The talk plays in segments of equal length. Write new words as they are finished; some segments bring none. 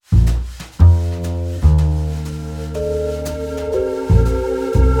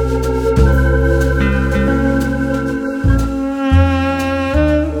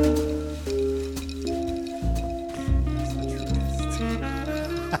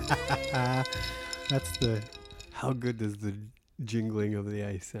That's the... How good does the jingling of the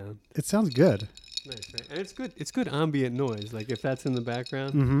ice sound? It sounds good. Nice, right? And it's good. It's good ambient noise. Like if that's in the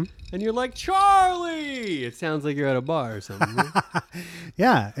background, Mm-hmm. and you're like Charlie, it sounds like you're at a bar or something. Right?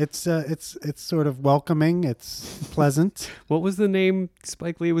 Yeah, it's sort of welcoming. It's pleasant. What was the name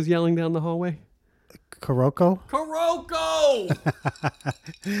Spike Lee was yelling down the hallway? Kuroko? Kuroko!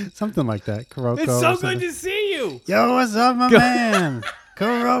 Something like that. Kuroko. It's so good to see you. Yo, what's up, my man?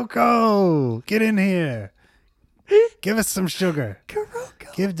 Kuroko, get in here. Give us some sugar.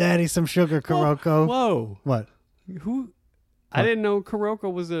 Kuroko. Give daddy some sugar, Kuroko. Whoa. What? Who? I didn't know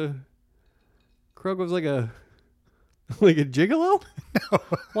Kuroko was like a gigolo? No.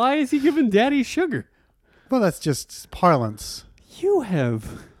 Why is he giving daddy sugar? Well, that's just parlance. You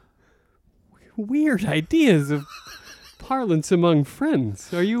have weird ideas of parlance among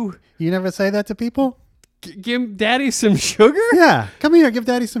friends. Are you... You never say that to people? Give daddy some sugar? Yeah. Come here, give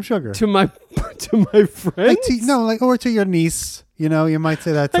daddy some sugar. To my friends? Or to your niece. You know, you might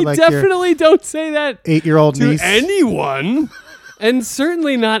say that to I definitely don't say that your 8-year-old to niece. anyone, and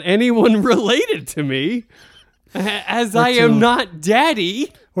certainly not anyone related to me, as I am not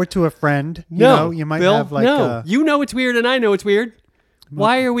daddy. Or to a friend. You No, know, you might Bill, have like no. You know it's weird and I know it's weird.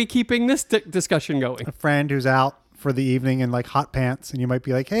 Why are we keeping this discussion going? a friend who's out for the evening in like hot pants, and you might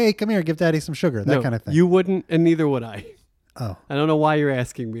be like, hey, come here, give daddy some sugar. That kind of thing. You wouldn't, and neither would I. Oh. I don't know why you're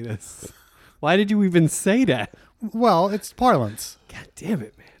asking me this. Why did you even say that? Well, it's parlance. God damn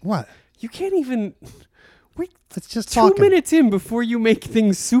it, man. What? You can't even... It's just 2 talking. minutes in before you make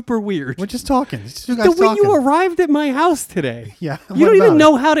things super weird. We're just talking. It's two guys The way talking. you arrived at my house today. Yeah. You don't even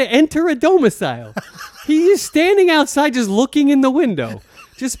know how to enter a domicile. He is standing outside just looking in the window,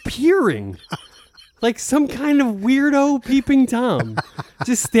 just peering. Like some kind of weirdo peeping Tom.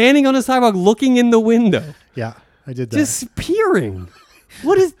 Just standing on the sidewalk looking in the window. Yeah, I did that. Just peering.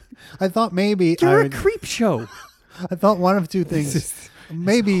 What is... I thought maybe You're a creep show. I thought one of two things. It's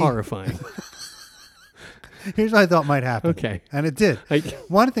Maybe horrifying. Here's what I thought might happen. Okay. And it did.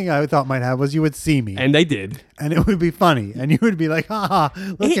 One thing I thought might happen was you would see me. And they did. And it would be funny. And you would be like,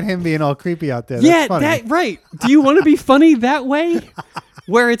 look at him being all creepy out there. That's Yeah, funny. right. Do you want to be funny that way?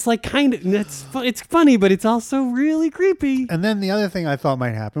 Where it's like kind of, it's funny, but it's also really creepy. And then the other thing I thought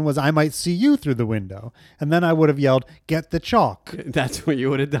might happen was I might see you through the window. And then I would have yelled, get the chalk. That's what you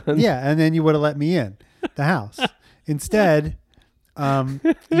would have done? Yeah, and then you would have let me in the house. Instead,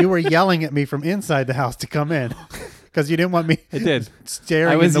 you were yelling at me from inside the house to come in because you didn't want me I did.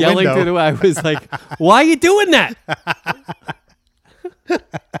 staring I was in the yelling window. I was like, why are you doing that?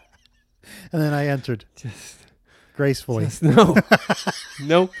 And then I entered gracefully. No.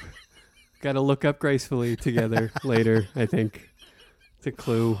 Nope. Got to look up gracefully together later, I think. It's a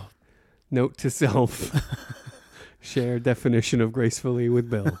clue. Note to self. Share definition of gracefully with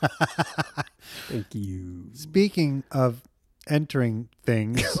Bill. Thank you. Speaking of entering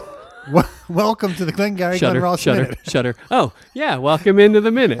things, welcome to the Glengarry Glen Ross Minute. Shudder. Oh, yeah. Welcome into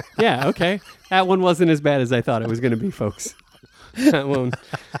the minute. Yeah, okay. That one wasn't as bad as I thought it was going to be, folks. That one,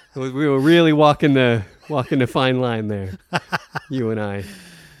 we were really walking the fine line there, you and I.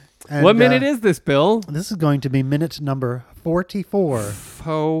 And, what minute is this, Bill? This is going to be minute number 44.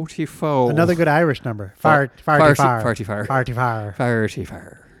 44. Another good Irish number. Farty Farty.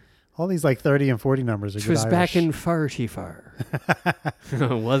 far. All these like 30 and 40 numbers are It good was Irish. back in farty far.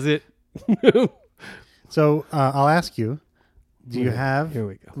 Was it? So I'll ask you, do you have... Here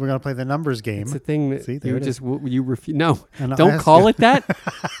we go. We're going to play the numbers game. It's a thing that See, there you it just... You refuse. No, And I'll don't ask call you. it that.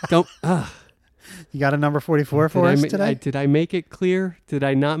 Don't... You got a number 44 for us today? Did I make it clear? Did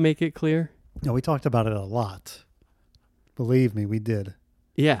I not make it clear? No, we talked about it a lot. Believe me, we did.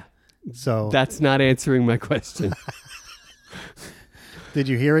 Yeah. So That's not answering my question. did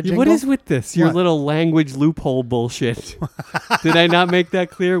you hear it, Jingle? What is with this? Your What? little language loophole bullshit. Did I not make that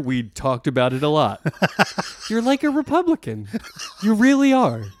clear? We talked about it a lot. You're like a Republican. You really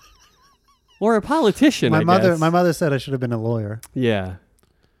are. Or a politician, My I mother guess. my mother said I should have been a lawyer. Yeah.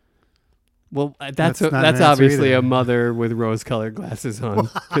 Well, that's That's not an answer obviously either. a mother with rose-colored glasses on,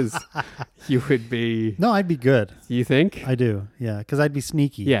 because you would be. No, I'd be good. You think? I do. Yeah, because I'd be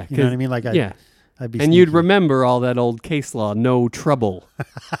sneaky. Yeah, You know what I mean? Like I'd be and sneaky. you'd remember all that old case law, no trouble.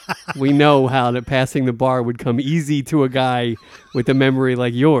 We know how that passing the bar would come easy to a guy with a memory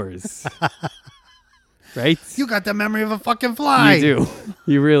like yours, right? You got the memory of a fucking fly. You do.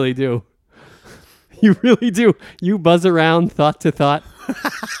 You really do. You really do. You buzz around thought to thought.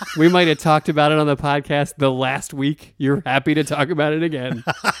 We might have talked about it on the podcast the last week. You're happy to talk about it again.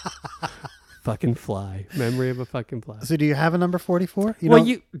 fucking fly. Memory of a fucking fly. So do you have a number 44?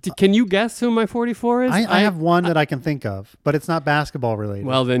 Can you guess who my 44 is? I have one that I can think of, but it's not basketball related.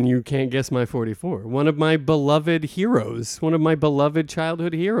 Well, then you can't guess my 44. One of my beloved heroes, one of my beloved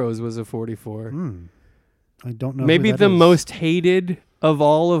childhood heroes was a 44. I don't know. Maybe who that the is. most hated of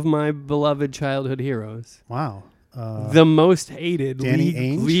all of my beloved childhood heroes. Wow. The most hated Danny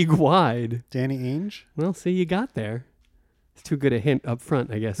Ainge? league-wide. Danny Ainge? Well, see, you got there. It's too good a hint up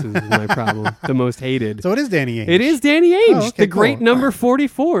front, I guess, is my problem. The most hated. So it is Danny Ainge. It is Danny Ainge, Oh, okay, the great cool. number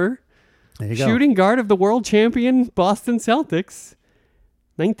 44. There you go. Shooting guard of the world champion Boston Celtics.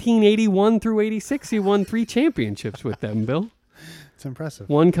 1981 through 86, he won 3 championships with them, Bill. It's impressive.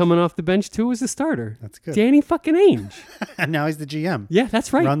 One coming off the bench, 2 as a starter. That's good. Danny fucking Ainge. And now he's the GM. Yeah,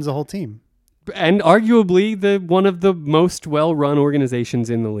 that's right. Runs the whole team. And arguably one of the most well-run organizations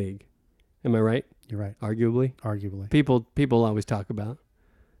in the league. Am I right? You're right. Arguably. People always talk about.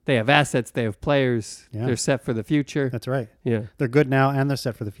 They have assets. They have players. Yeah. They're set for the future. That's right. Yeah. They're good now and they're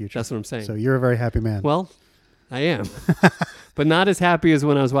set for the future. That's what I'm saying. So you're a very happy man. Well, I am. But not as happy as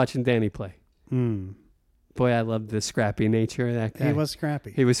when I was watching Danny play. Boy, I loved the scrappy nature of that guy. He was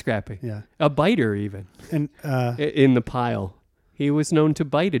scrappy. He was scrappy. Yeah. A biter even. And In the pile. He was known to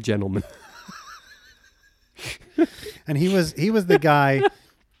bite a gentleman. and he was the guy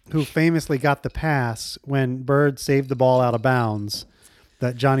who famously got the pass when Bird saved the ball out of bounds,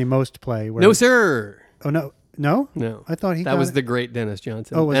 that Johnny Most play. Where No, sir. Oh, no. No? No. I thought that was the great Dennis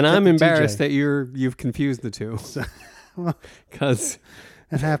Johnson. Oh, was and it I'm the embarrassed TJ? that you've confused the two. Because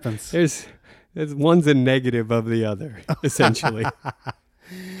It happens. there's one's a negative of the other, essentially.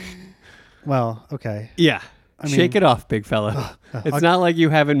 Well, okay. Yeah. I mean- Shake it off, big fella. It's not like you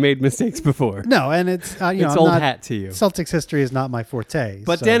haven't made mistakes before. No, and it's It's I'm old not- hat to you. Celtics history is not my forte.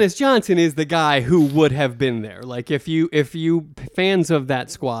 But so- Dennis Johnson is the guy who would have been there. Like if you fans of that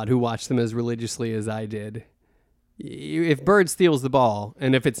squad who watched them as religiously as I did, if Bird steals the ball,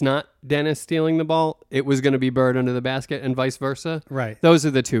 and if it's not Dennis stealing the ball, it was going to be Bird under the basket, and vice versa. Right. Those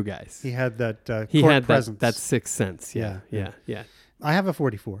are the two guys. He had that He court had presence. that sixth sense. Yeah. I have a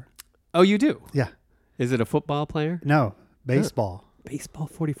 44. Oh, you do? Yeah. Is it a football player? No, baseball. Baseball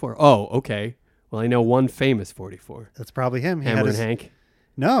 44. Oh, okay. Well, I know one famous 44. That's probably him. He Hammer had and his, Hank.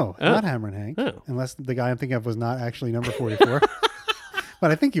 No, Oh. not Hammer and Hank. Oh. Unless the guy I'm thinking of was not actually number 44. But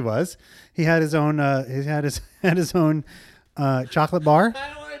I think he was. He had his own. He had his own chocolate bar. I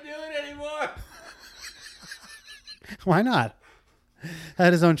don't want to do it anymore. Why not?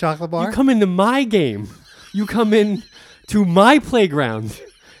 Had his own chocolate bar. You come into my game. You come in to my playground.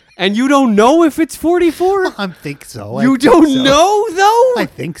 And you don't know if it's 44? I think so. I You think don't so. know, though? I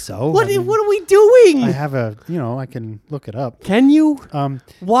think so. What I mean, are we doing? I have a. I can look it up. Can you?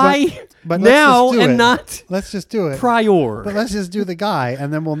 Why but let's now just do and it. not Let's just do it. prior? But let's just do the guy,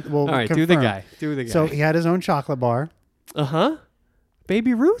 and then we'll. All right, do the guy. Do the guy. So he had his own chocolate bar. Uh-huh.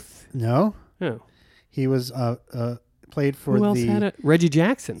 Baby Ruth? No, Oh. he was played for Who else the. had it? Reggie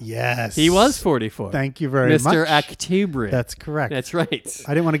Jackson. Yes, He was 44. Thank you very much, Mr. October. That's correct. That's right.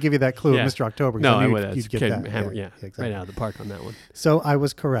 I didn't want to give you that clue, Yeah. Mr. October. 'cause No, I I knew would have. you'd get that. Hammer, Yeah, right out of the park on that one. So I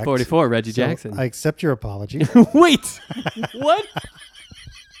was correct. 44, Reggie So Jackson. I accept your apology. Wait. What?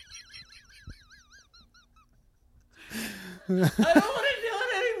 I don't want to do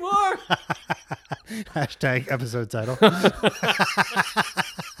it anymore. Hashtag episode title.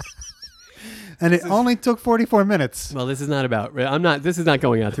 And it only took 44 minutes. Well, this is not about. This is not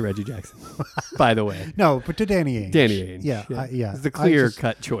going out to Reggie Jackson. By the way, No, but to Danny Ainge. Danny Ainge. Yeah. It's the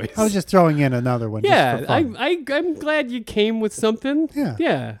clear-cut choice. I was just throwing in another one. Yeah, just for fun. I'm glad you came with something. Yeah.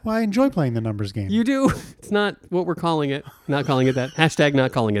 Yeah. Well, I enjoy playing the numbers game. You do. It's not what we're calling it. Not calling it that. Hashtag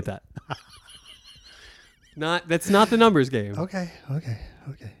not calling it that. That's not the numbers game. Okay.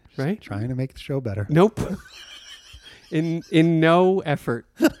 Just Right? trying to make the show better. Nope. In no effort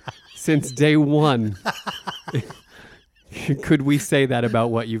since day one could we say that about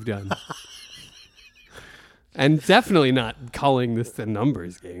what you've done. And definitely not calling this the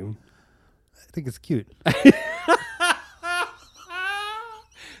numbers game. I think it's cute.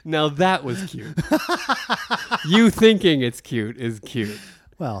 Now that was cute. You thinking it's cute is cute,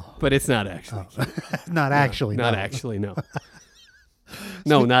 Well, but it's not actually cute. not actually. Not no. actually, no.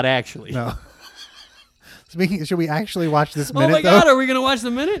 No, not actually. No. Speaking, should we actually watch this Oh minute? my though? God, are we going to watch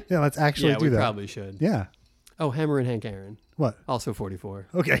the minute? Yeah, let's actually Yeah, do we that. probably should. Yeah. Oh, Hammer and Hank Aaron. What? Also 44.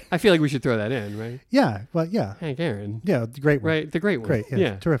 Okay. I feel like we should throw that in, right? Yeah. Well, yeah. Hank Aaron. Yeah. The great one. Right, the great one. Great.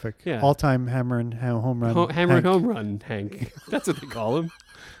 Yeah. Terrific. Yeah. All-time hammer and home run. Hammer and Hank. home run, Hank. That's what they call him.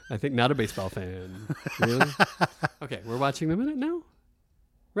 I think not a baseball fan. Really? Okay, we're watching the minute now?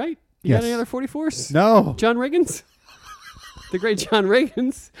 Right? You Yes. got any other 44s? No. John Riggins? The great John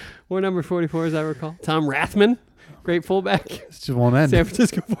Reagan's wore number 44, as I recall. Tom Rathman, great fullback. It just won't end. San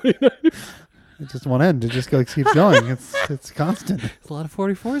Francisco 49ers. It just won't end. It just keeps going. It's constant. There's a lot of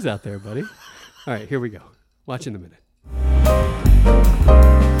 44s out there, buddy. All right, here we go. Watch in a minute.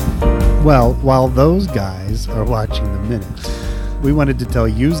 Well, while those guys are watching the minutes, we wanted to tell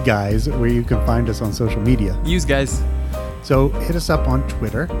you guys where you can find us on social media. Use guys. So hit us up on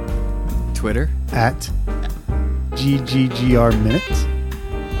Twitter at GGGR Minute,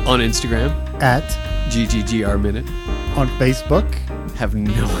 On Instagram at GGGR Minute. on Facebook, Have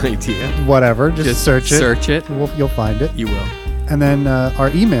no idea. whatever. Just search it. Search it. You'll find it. You will. And then our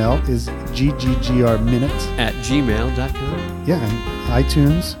email is gggrminute At gmail.com. Yeah, and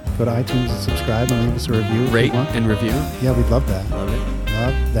iTunes. Go to iTunes and subscribe and leave us a review. if Rate you want. and review. Yeah, we'd love that. Love it.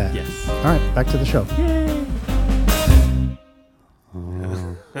 Love that. Yes. All right, back to the show.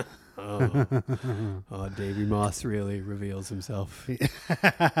 Oh, Davy Moss really reveals himself.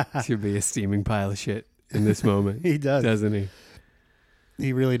 Should be a steaming pile of shit in this moment. He does. Doesn't he?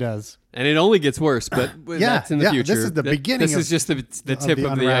 He really does. And it only gets worse, but that's in the future. This is the beginning. This is just the tip of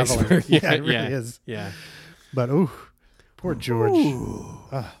the unraveling. iceberg. Yeah, it really is. Yeah. But poor George.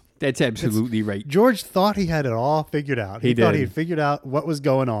 That's absolutely right. George thought he had it all figured out. He thought did. he had figured out what was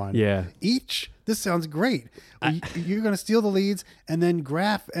going on. Yeah. This sounds great. You're going to steal the leads, and then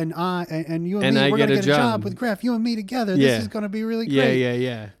Graf and you and me, we're going to get a job with Graf. You and me together. Yeah. This is going to be really great.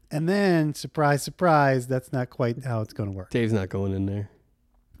 Yeah. And then, surprise, surprise, that's not quite how it's going to work. Dave's not going in there.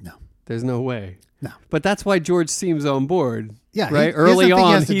 No. There's no way. No. But that's why George seems on board. Yeah, right. He Early doesn't think he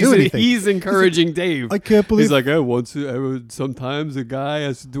on, has to do anything. he's encouraging Dave. I can't believe. He's like, sometimes a guy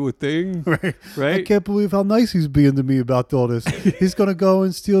has to do a thing, Right. right? I can't believe how nice he's being to me about all this. He's going to go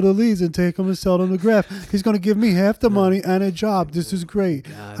and steal the leads and take them and sell them to Graf. He's going to give me half the money and a job. This is great.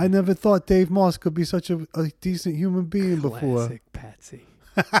 God. I never thought Dave Moss could be such a decent human being before. Classic Patsy.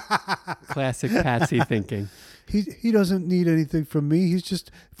 Classic Patsy thinking. He doesn't need anything from me. He's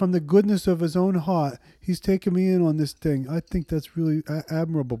just, from the goodness of his own heart, he's taking me in on this thing. I think that's really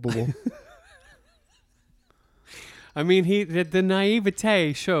admirable. I mean, the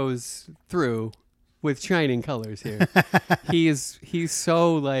naivete shows through with shining colors here. He's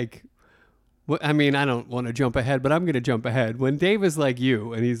so like, I mean, I don't want to jump ahead, but I'm going to jump ahead. When Dave is like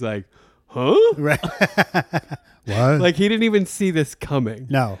you, and he's like, huh? Right. What? Like, he didn't even see this coming.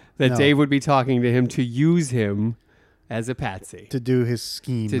 No. Dave would be talking to him to use him as a patsy. To do his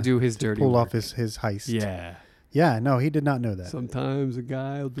scheme. To do his dirty pull work. off his heist. Yeah. Yeah, no, he did not know that. Sometimes a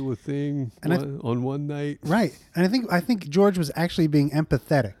guy will do a thing on one night. Right. And I think George was actually being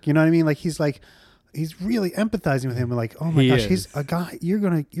empathetic. You know what I mean? Like, he's really empathizing with him. Like, oh my gosh, he's a guy. You're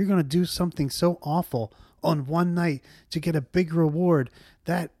gonna do something so awful on one night to get a big reward.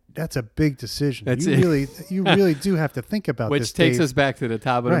 That's a big decision. You really do have to think about Which this. takes Dave. us back to the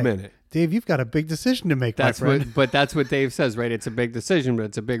top of the minute. Dave, you've got a big decision to make, my friend. But that's what Dave says, right? It's a big decision, but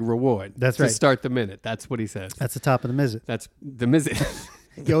it's a big reward. That's to right. Start the minute. That's what he says. That's the top of the mizzet. That's the mizzet.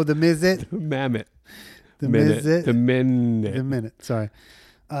 Go the mizzet. Mammoth. The minute. mizzet. The minute. The minute. Sorry.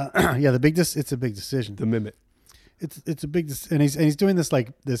 Yeah, it's a big decision. The mimit. It's a big and he's doing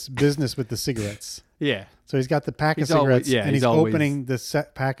this business with the cigarettes. Yeah. So he's got the pack of cigarettes and he's opening the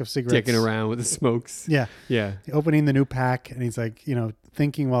set pack of cigarettes. Dicking around with the smokes. Yeah. Yeah. Opening the new pack and he's like,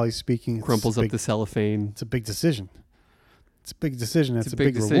 thinking while he's speaking. Crumples up the cellophane. It's a big decision. It's a big decision. It's a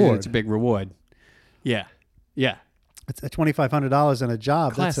big decision. Reward. It's a big reward. Yeah. Yeah. It's $2,500 and a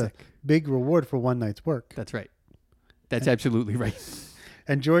job. Classic. That's a big reward for one night's work. That's right. That's absolutely right.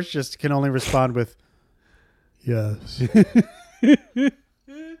 And George just can only respond with, yes.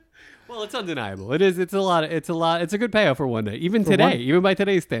 Well, it's undeniable. It is. It's a lot. It's a good payoff for one night. Even today. Even by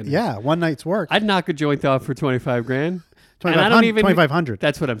today's standards. Yeah, one night's work. I'd knock a joint off for $25,000. 2,500.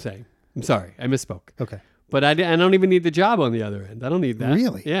 That's what I'm saying. I'm sorry. I misspoke. Okay. But I don't even need the job on the other end. I don't need that.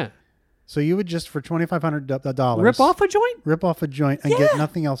 Really? Yeah. So you would just, for $2,500, rip off a joint? Rip off a joint and get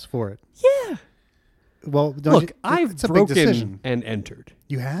nothing else for it. Yeah. Well, I've it's a big decision. broken and entered.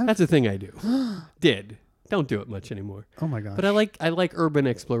 You have? That's a thing I do. Did. Don't do it much anymore. Oh my gosh. But I like urban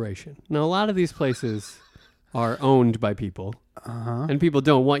exploration. Now, a lot of these places are owned by people. Uh-huh. And people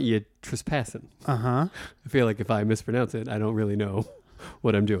don't want you trespassing. Uh-huh. I feel like if I mispronounce it, I don't really know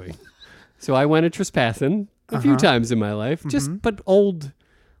what I'm doing. So I went a trespassing a few times in my life, but old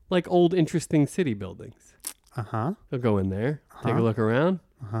interesting city buildings. Uh-huh. I'll go in there, take a look around,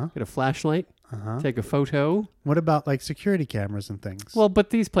 get a flashlight, take a photo. What about like security cameras and things? Well, but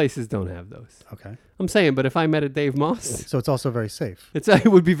these places don't have those. Okay. I'm saying, but if I met a Dave Moss, So it's also very safe.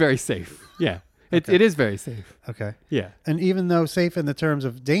 it would be very safe. Yeah. It is very safe. Okay. Yeah. And even though safe in the terms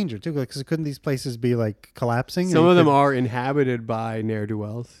of danger too, because couldn't these places be like collapsing? Some of them are inhabited by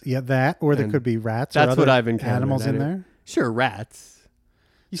ne'er-do-wells. Yeah, that, or there And could be rats. That's or other what I've encountered. Animals in there. Sure, rats.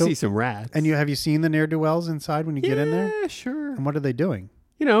 You see some rats. And have you seen the ne'er-do-wells inside when you get in there? Yeah, sure. And what are they doing?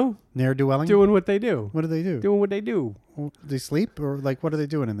 Ne'er-do-welling? Doing what they do. What do they do? Doing what they do. They sleep, or like what are they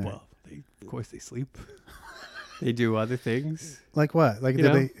doing in there? Well, of course they sleep. They do other things. Like what? Like I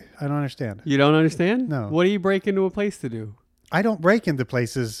don't understand. You don't understand? No. What do you break into a place to do? I don't break into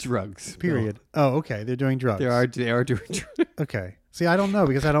places. Drugs. Period. No. Oh, okay. They're doing drugs. They are doing drugs. Okay. See, I don't know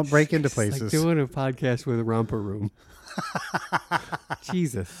because I don't break into places. Like doing a podcast with a romper room.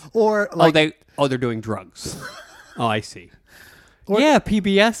 Jesus. Or like they're doing drugs. Oh, I see. Yeah,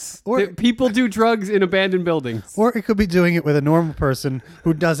 PBS. Or people do drugs in abandoned buildings. Or it could be doing it with a normal person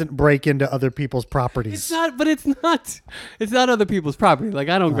who doesn't break into other people's properties. It's not other people's property. Like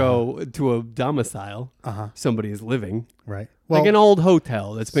I don't go to a domicile. Somebody is living. Right. Well, like an old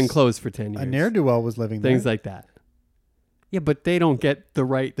hotel that's been closed for 10 years. A ne'er-do-well was living there. Things like that. Yeah, but they don't get the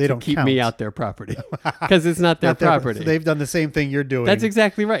right to keep count. Me out their property because it's not their property. So they've done the same thing you're doing. That's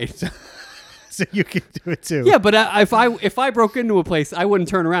exactly right. So you can do it too. Yeah, but if I broke into a place, I wouldn't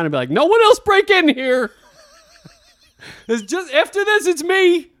turn around and be like, "No one else break in here." It's just after this, it's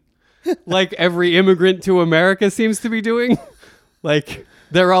me. Like every immigrant to America seems to be doing. Like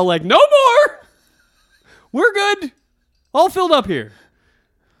they're all like, "No more. We're good. All filled up here.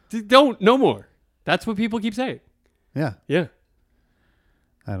 No more." That's what people keep saying. Yeah. Yeah.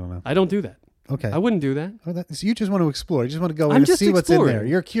 I don't know. I don't do that. Okay. I wouldn't do that. So you just want to explore. You just want to go in and see what's in there.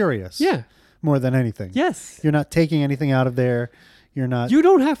 You're curious. Yeah. More than anything. Yes. You're not taking anything out of there. You're not. You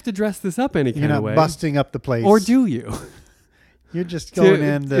don't have to dress this up any kind of way. You're not busting up the place. Or do you? You're just going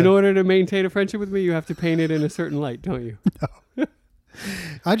in. In order to maintain a friendship with me, you have to paint it in a certain light, don't you? No.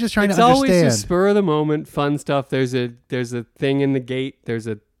 I'm just trying to understand. It's always just spur of the moment, fun stuff. There's a thing in the gate. There's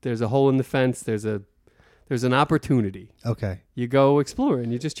a hole in the fence. There's an opportunity. Okay. You go explore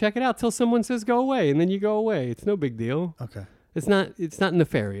and you just check it out till someone says go away, and then you go away. It's no big deal. Okay. It's not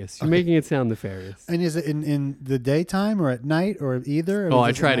nefarious. You're making it sound nefarious. And is it in the daytime or at night or either? Or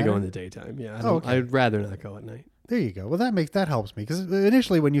I try to go in the daytime. Yeah. Okay. I'd rather not go at night. There you go. Well, that helps me because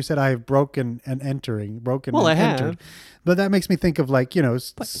initially when you said I have broken and entered. I have. But that makes me think of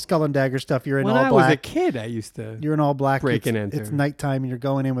Skull and Dagger stuff. You're in all black. When I was a kid, I used to. You're in all black. Break and enter. It's nighttime and you're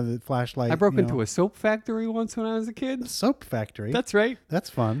going in with a flashlight. I broke into a soap factory once when I was a kid. A soap factory? That's right. That's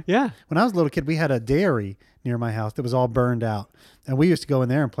fun. Yeah. When I was a little kid, we had a dairy near my house that was all burned out. And we used to go in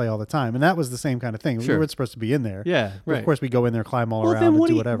there and play all the time. And that was the same kind of thing. Sure. We weren't supposed to be in there. Yeah, right. Of course, we go in there, climb all around, and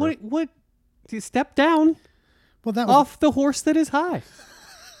do whatever. What? Do you step down? Well, that was off the horse that is high.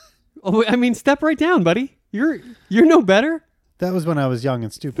 Step right down, buddy. You're no better. That was when I was young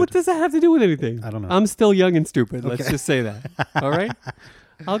and stupid. What does that have to do with anything? I don't know. I'm still young and stupid. Okay. Let's just say that. All right?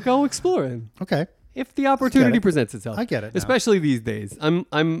 I'll go exploring. Okay. If the opportunity presents itself. I get it now. Especially these days.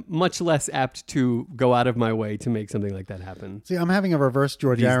 I'm much less apt to go out of my way to make something like that happen. See, I'm having a reverse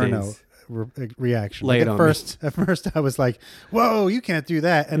George Aronow reaction. Lay it at on first I was like, whoa, you can't do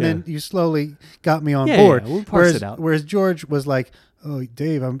that. And then you slowly got me on board. board. We'll parse it out. Whereas George was like, oh,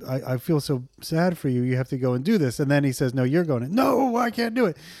 Dave, I feel so sad for you. You have to go and do this. And then he says, no, you're going to. No, I can't do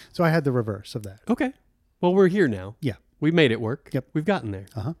it. So I had the reverse of that. Okay. Well, we're here now. Yeah. We made it work. Yep. We've gotten there.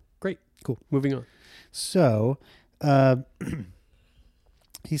 Uh-huh. Great. Cool. Moving on. So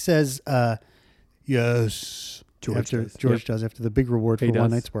he says, yes. George does after the big reward for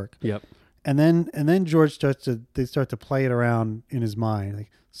one night's work. Yep. And then George start to play it around in his mind.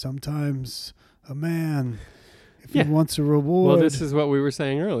 Like, sometimes a man, if he wants a reward. Well, this is what we were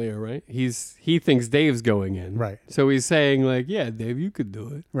saying earlier, right? He thinks Dave's going in. Right. So he's saying like, yeah, Dave, you could do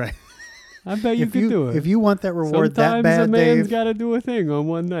it. Right. I bet you could do it. If you want that reward Sometimes that bad, a man's Dave. got to do a thing on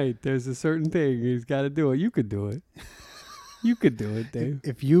one night. There's a certain thing he's got to do it. You could do it. You could do it, Dave.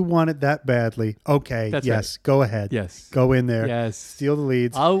 If you want it that badly, okay, That's yes, right. go ahead. Yes. Go in there. Yes. Steal the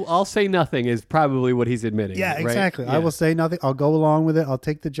leads. I'll say nothing is probably what he's admitting. Yeah, right? exactly. Yeah. I will say nothing. I'll go along with it. I'll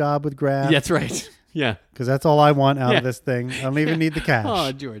take the job with Graf. That's right. Yeah. Because that's all I want out of this thing. I don't even need the cash.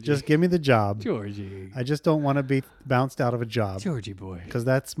 Oh, Georgie. Just give me the job. Georgie. I just don't want to be bounced out of a job. Georgie boy. Because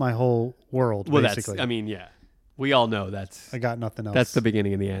that's my whole world, basically. We all know that's... I got nothing else. That's the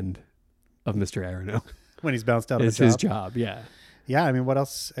beginning and the end of Mr. Aronow. When he's bounced out of a job. It's his job, yeah. Yeah, I mean, what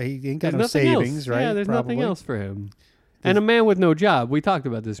else? He ain't got no savings, right? Yeah, there's Probably. nothing else for him. And a man with no job. We talked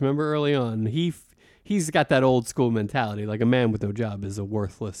about this, remember, early on. He's got that old school mentality. Like, a man with no job is a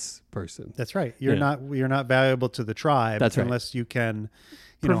worthless person. That's right. You're not valuable to the tribe. That's right. Unless you can,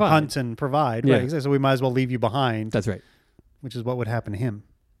 hunt and provide. Yeah. Right. So we might as well leave you behind. That's right. Which is what would happen to him.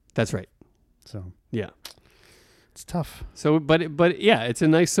 That's right. So Yeah. it's tough. So, but yeah, it's a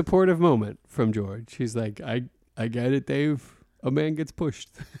nice supportive moment from George. He's like, I get it, Dave. A man gets pushed.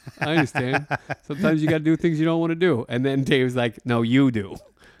 I understand. Sometimes you got to do things you don't want to do. And then Dave's like, no, you do.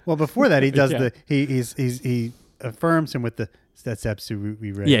 Well, before that, he does he affirms him with that's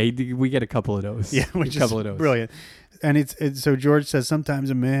absolutely right. Yeah, we get a couple of those. Yeah, which is brilliant. And it's so George says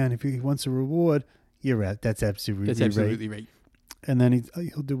sometimes a man, if he wants a reward, you're right. That's absolutely right. And then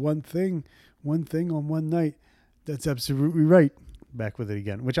he'll do one thing on one night. That's absolutely right. Back with it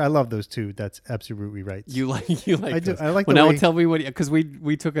again, which I love those two. That's absolutely right. You like I do. those. I like. Well, the now way, tell me because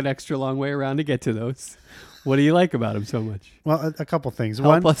we took an extra long way around to get to those. What do you like about him so much? Well, a couple things.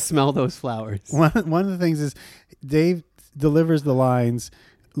 Help us smell those flowers. One of the things is Dave delivers the lines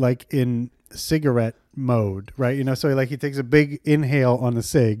like in cigarette mode, right? You know, so he takes a big inhale on the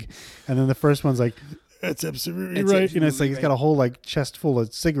cig, and then the first one's like, "That's absolutely right." You know, it's like he's got a whole chest full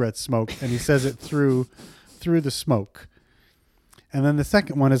of cigarette smoke, and he says it through the smoke. And then the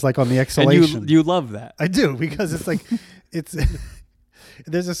second one is like on the exhalation. And you love that. I do, because it's like it's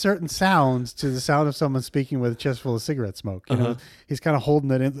there's a certain sound to the sound of someone speaking with a chest full of cigarette smoke. You know, he's kind of holding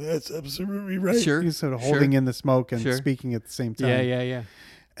it in. That's absolutely right. Sure. He's sort of holding in the smoke and speaking at the same time. Yeah.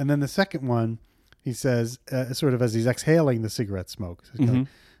 And then the second one, he says, sort of as he's exhaling the cigarette smoke. So he's kind of,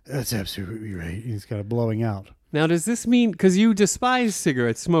 that's absolutely right. He's kind of blowing out. Now, does this mean, because you despise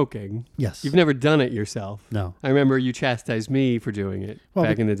cigarette smoking? Yes. You've never done it yourself. No. I remember you chastised me for doing it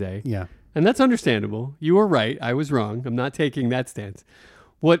back in the day. Yeah. And that's understandable. You were right. I was wrong. I'm not taking that stance.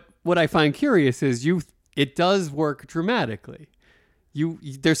 What I find curious is it does work dramatically.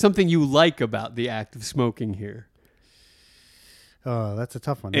 There's something you like about the act of smoking here. Oh, that's a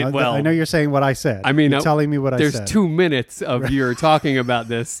tough one. Well, I know you're saying what I said. I mean, you're telling me what I said. There's 2 minutes of your talking about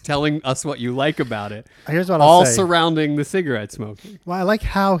this, telling us what you like about it. Here's what I'll say. All surrounding the cigarette smoking. Well, I like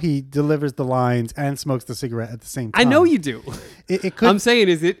how he delivers the lines and smokes the cigarette at the same time. I know you do. It could. I'm saying,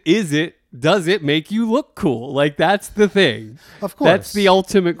 does it make you look cool? Like, that's the thing. Of course. That's the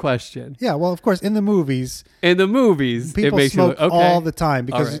ultimate question. Yeah, well, of course, in the movies, people it makes smoke you look all the time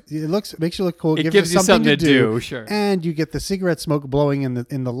because it makes you look cool. It gives you something to do, sure. And you get the cigarette smoke blowing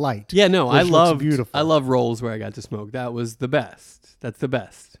in the light. Yeah, no, I love rolls where I got to smoke. That was the best. That's the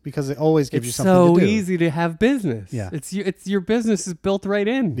best. Because it always gives you something to do. It's so easy to have business. Yeah. It's your business is built right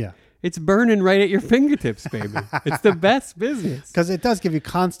in. Yeah. It's burning right at your fingertips, baby. It's the best business. Because it does give you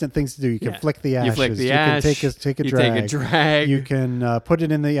constant things to do. You can flick the ashes. You flick the ash. You can take a drag. You can put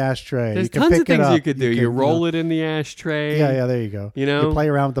it in the ashtray. There's you can tons pick of things it up. you could do. You roll it in the ashtray. Yeah, there you go. You know? You play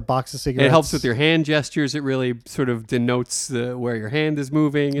around with the box of cigarettes. It helps with your hand gestures. It really sort of denotes where your hand is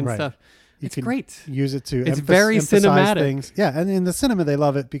moving and stuff. It's great. Use it to It's very cinematic. Things. Yeah, and in the cinema they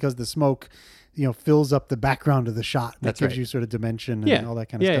love it because the smoke, fills up the background of the shot. That gives you sort of dimension and all that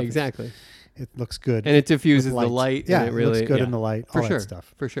kind of stuff. Yeah, exactly. It looks good. And it diffuses the light. Yeah, and it really looks good in the light. All that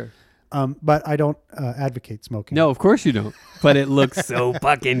stuff. For sure. But I don't advocate smoking. No, of course you don't. But it looks so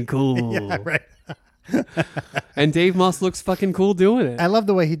fucking cool. Yeah, right. And Dave Moss looks fucking cool doing it. I love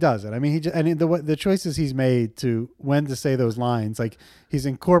the way he does it. I mean, the choices he's made to when to say those lines, like he's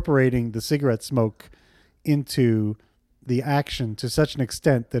incorporating the cigarette smoke into the action to such an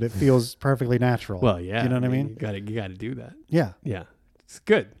extent that it feels perfectly natural. Well, yeah. You know what I mean? You got to do that. Yeah. Yeah. It's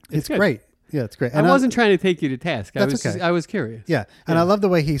good. It's great. Yeah, it's great. And I wasn't trying to take you to task. Okay. I was curious. Yeah, and I love the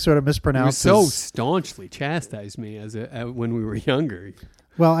way he sort of mispronounces. You so staunchly chastised me when we were younger.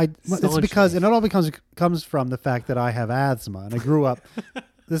 Well, it's because, and it all comes from the fact that I have asthma, and I grew up.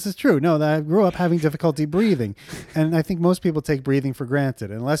 This is true. No, I grew up having difficulty breathing, and I think most people take breathing for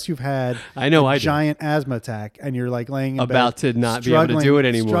granted, unless you've had a giant asthma attack and you're like laying in about bed, to not be able to do it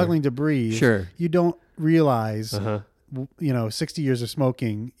anymore, struggling to breathe. Sure, you don't realize. 60 years of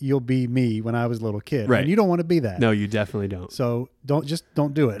smoking, you'll be me when I was a little kid. Right. And you don't want to be that. No, you definitely don't. So don't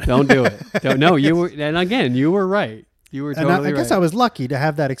do it. Don't do it. No, you were, and again, you were right. You were totally right. I guess I was lucky to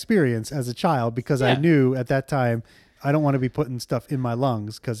have that experience as a child because I knew at that time I don't want to be putting stuff in my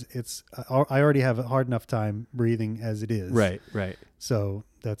lungs because I already have a hard enough time breathing as it is. Right. So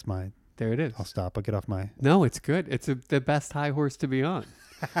that's there it is. I'll stop. I'll get off my. No, it's good. It's the best high horse to be on.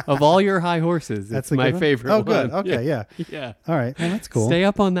 Of all your high horses, that's my favorite one. Oh, good. Okay, yeah. All right. Well, that's cool. Stay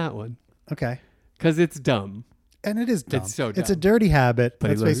up on that one. Okay. Because it's dumb. And it is dumb. It's so dumb. It's a dirty habit.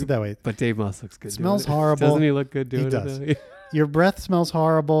 Let's face it that way. But Dave Moss looks good. Smells horrible. Doesn't he look good doing it? He does. It? Your breath smells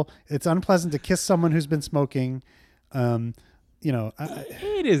horrible. It's unpleasant to kiss someone who's been smoking. It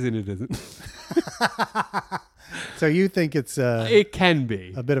isn't. It isn't. So you think it's it can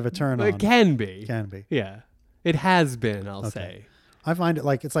be a bit of a turn on? It can be. Can be. Yeah. It has been, I'll say. I find it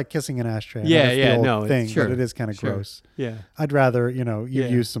like it's like kissing an ashtray. I know Yeah, that's the yeah, old no, thing, sure, but it is kind of sure. gross. Yeah. I'd rather you Yeah.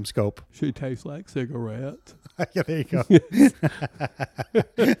 use some scope. She tastes like cigarette. Yeah, there you go.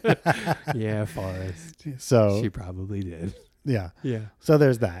 Yeah, Forrest. So She probably did. yeah, Yeah. so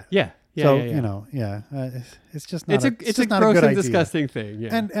there's that. Yeah. Yeah. So yeah. it's just not. It's a just not gross good and idea. disgusting thing.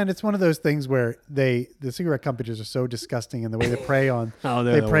 Yeah. And it's one of those things where the cigarette companies are so disgusting in the way they prey on Oh,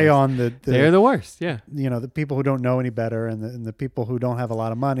 they prey on the they're the worst. Yeah. the people who don't know any better and the people who don't have a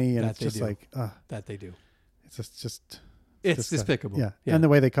lot of money, and That it's they just do. like That they do. it's just It's disgusting. despicable. Yeah. And the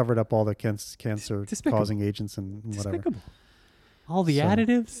way they covered up all the cancer Despicable. causing agents and whatever. Despicable. All the So,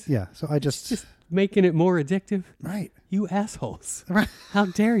 additives. Yeah. So I It's just making it more addictive. right. You assholes. Right. How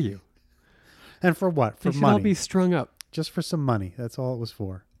dare you? And for what? For They should all money. be strung up. Just for some money. That's all it was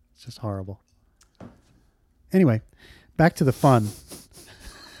for. It's just horrible. Anyway, back to the fun.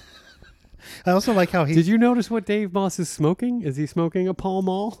 I also like how Did you notice what Dave Moss is smoking? Is he smoking a Pall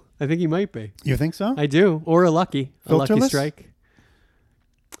Mall? I think he might be. You think so? I do. Or a Lucky Filterless? Strike.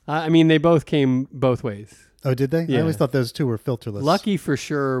 I mean, they both came both ways. Oh, did they? Yeah. I always thought those two were filterless. Lucky for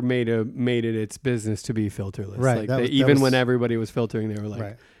sure made it its business to be filterless. Right, Like that was- even that when was- everybody was filtering, they were like,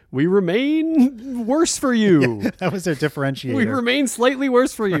 Right. "We remain worse for you. That was their differentiator. We remain slightly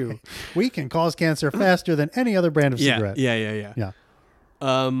worse for you." We can cause cancer faster than any other brand of cigarette. Yeah. Yeah.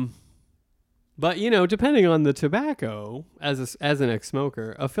 But depending on the tobacco, as an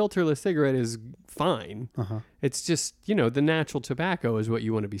ex-smoker, a filterless cigarette is fine. Uh-huh. It's just the natural tobacco is what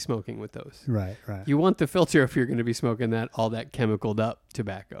you want to be smoking with those. Right. You want the filter if you're going to be smoking all that chemicaled up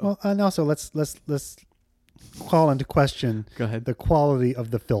tobacco. Well, and also let's call into question Go ahead. the quality of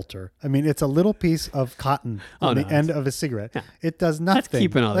the filter. I mean, it's a little piece of cotton on the end of a cigarette. Yeah. It does nothing. That's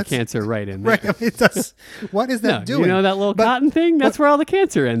keeping all the cancer right in there. Right. I mean, it does. What is that doing? You know that little cotton thing? That's where all the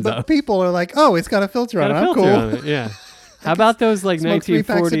cancer ends But up. people are like, oh, it's got a filter Got on it. a I'm filter cool. on it. Yeah. How about those like Smoke 3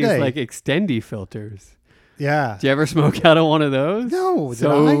 packs a 1940s day. like extendy filters? Yeah. Did you ever smoke out of one of those? No. Did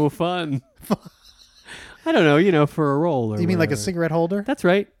So I? fun. I don't know, for a roll or You mean like a whatever. cigarette holder? That's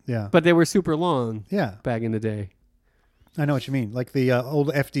right. Yeah. But they were super long Yeah. back in the day. I know what you mean. Like the old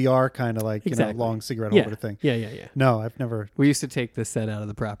FDR kind of like, Exactly. long cigarette Yeah. holder thing. Yeah. No, I've never. We used to take the set out of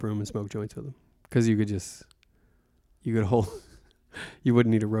the prop room and smoke joints with them because you could hold, you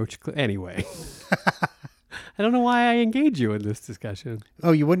wouldn't need a roach clip. Anyway, I don't know why I engage you in this discussion.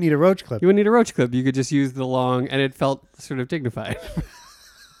 Oh, you wouldn't need a roach clip. You wouldn't need a roach clip. You could just use the long, and it felt sort of dignified.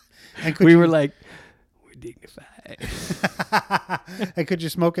 And could We you, were like, we're dignified. and could you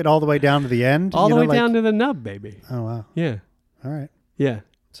smoke it all the way down to the end? All the way down to the nub, baby. Oh, wow. Yeah. All right. Yeah.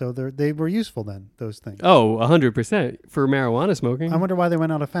 So they were useful then, those things. Oh, 100% for marijuana smoking. I wonder why they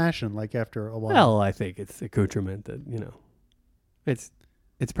went out of fashion like after a while. Well, I think it's accoutrement that, it's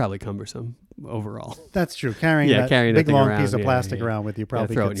probably cumbersome overall. That's true. Carrying that that big thing long around, piece of yeah, plastic yeah. around with you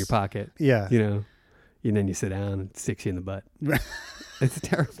probably Throw it in your gets- pocket. Yeah. And then you sit down and it sticks you in the butt. It's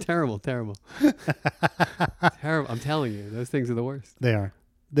terrible. Terrible. I'm telling you, those things are the worst. They are.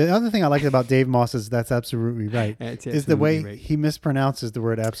 The other thing I like about Dave Moss is that's absolutely right. It's is the way absolutely right. he mispronounces the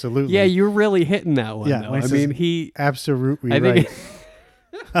word absolutely. Yeah, you're really hitting that one, Yeah, though. when I he mean, says absolutely I right.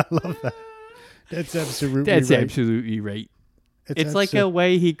 think I love that. That's absolutely that's right. absolutely right. It's like a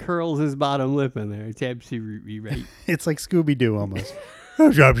way he curls his bottom lip in there. It's absolutely right. It's like Scooby Doo almost.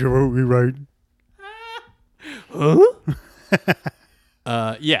 That's absolutely right. Huh?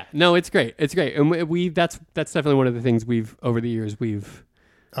 Yeah, no, it's great. It's great, and that's definitely one of the things over the years we've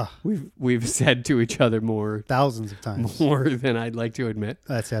said to each other more Thousands of times. more than I'd like to admit.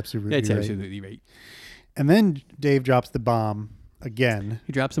 That's absolutely That's right. absolutely right. And then Dave drops the bomb again.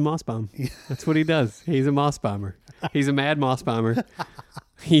 He drops a moss bomb. That's what he does. He's a moss bomber. He's a mad moss bomber.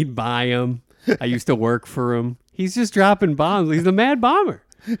 He'd buy them. I used to work for him. He's just dropping bombs. He's a mad bomber.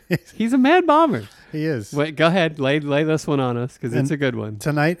 He's a mad bomber. He is. Wait, go ahead. Lay this one on us because it's a good one.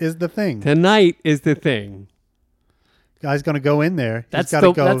 Tonight is the thing. Tonight is the thing. Guy's going to go in there. That's He's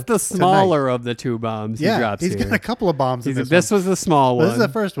gotta the go smaller of the two bombs he Yeah, drops he's here. got a couple of bombs in this This one. was the small Well, one. this is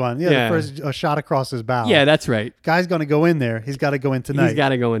the first one. Yeah, Yeah. the first shot across his bow. Yeah, that's right. Guy's going to go in there. He's got to go in tonight. He's got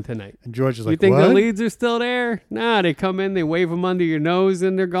to go in tonight. And George is You like, think what? the leads are still there? Nah, they come in, they wave them under your nose,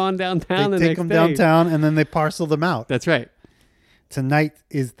 and they're gone downtown They the take next them day. downtown and then they parcel them out. That's right. Tonight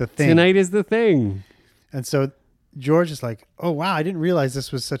is the thing. Tonight is the thing. And so George is like, oh, wow, I didn't realize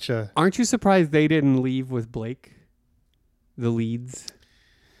this was such a... Aren't you surprised they didn't leave with Blake? The leads?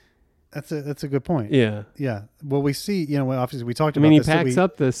 That's a good point. Yeah. Yeah. Well, we see, obviously we talked I about mean, he this. that packs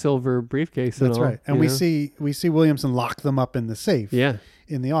up the silver briefcase That's and all. right. And you we know? see Williamson lock them up in the safe Yeah.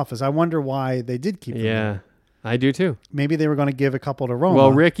 in the office. I wonder why they did keep them Yeah. there. I do too. Maybe they were going to give a couple to Roma.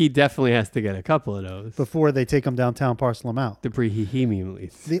 Well, Ricky definitely has to get a couple of those before they take them downtown, parcel them out. The pre-he-hemium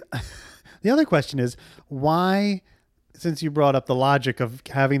leads. The other question is, why, since you brought up the logic of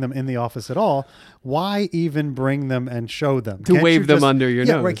having them in the office at all, why even bring them and show them? To wave them under your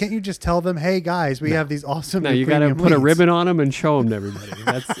nose. Right. Can't you just tell them, hey, guys, we have these awesome you got to put a ribbon on them and show them to everybody.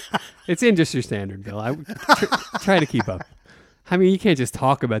 It's industry standard, Bill. I try to keep up. I mean, you can't just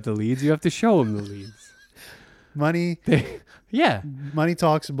talk about the leads. You have to show them the leads. Money. Yeah. Money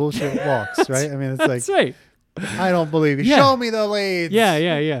talks, bullshit walks, right? I mean, it's that's right. I don't believe you. Yeah. Show me the leads.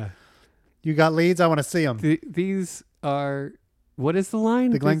 Yeah. You got leads? I want to see them. These are, what is the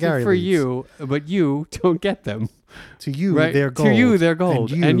line? The Glengarry for leads. You, but you don't get them. To you, right? they're gold. To you, they're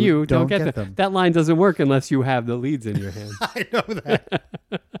gold. And you don't get them. That line doesn't work unless you have the leads in your hand. I know that.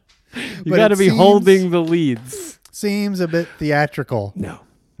 You got to be holding the leads. Seems a bit theatrical. No?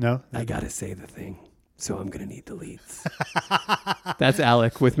 I got to say the thing. So I'm going to need the leads. That's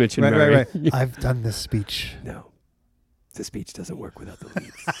Alec with Mitch and Murray. Right. I've done this speech. No. The speech doesn't work without the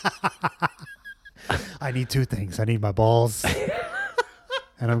leads. I need two things. I need my balls.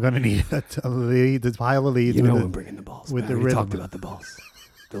 And I'm going to need a pile of leads. You know I'm bringing the balls. With the rhythm. rhythm. We talked about the balls.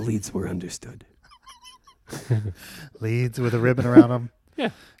 The leads were understood. Leads with a ribbon around them. Yeah.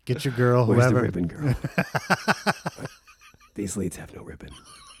 Get your girl, Where's whoever. the ribbon girl? These leads have no ribbon.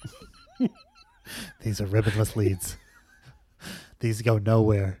 These are ribbonless leads. These go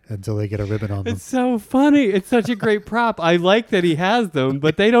nowhere until they get a ribbon on them. It's so funny. It's such a great prop. I like that he has them,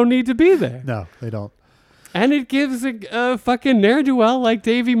 but they don't need to be there. No, they don't. And it gives a fucking ne'er-do-well like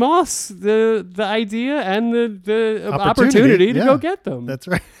Davy Moss the idea and the opportunity to go get them. That's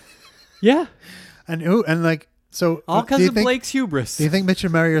right. Yeah. And like, so all because of Blake's hubris. Do you think Mitch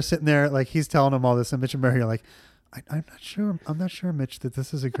and Murray are sitting there like he's telling them all this, and Mitch and Murray are like, I'm not sure, Mitch, that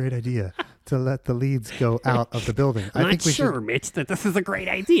this is a great idea to let the leads go out of the building. I'm not sure, Mitch, that this is a great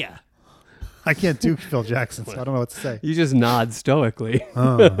idea. I can't do Phil Jackson, so I don't know what to say. You just nod stoically.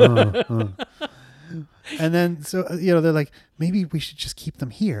 And then, so, they're like, maybe we should just keep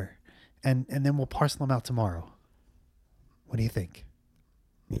them here and then we'll parcel them out tomorrow. What do you think?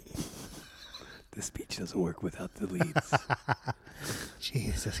 The speech doesn't work without the leads.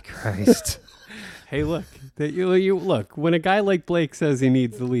 Jesus Christ. Hey, look, you look, when a guy like Blake says he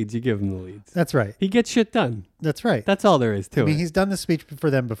needs the leads, you give him the leads. That's right. He gets shit done. That's right. That's all there is to it. I mean, he's done the speech for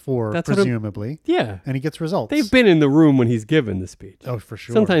them before, presumably. Yeah. And he gets results. They've been in the room when he's given the speech. Oh, for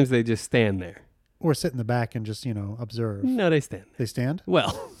sure. Sometimes they just stand there. Or sit in the back and just, observe. No, they stand. They stand?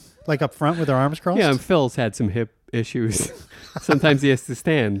 Well. Like up front with their arms crossed? Yeah, and Phil's had some hip issues. Sometimes he has to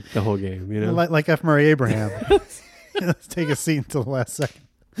stand the whole game, Like F. Murray Abraham. Let's take a seat until the last second.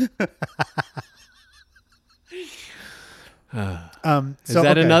 Is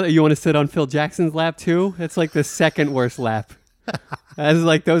that another? You want to sit on Phil Jackson's lap too? It's like the second worst lap.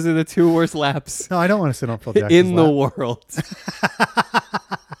 Those are the two worst laps. No, I don't want to sit on Phil Jackson's in lap. the world.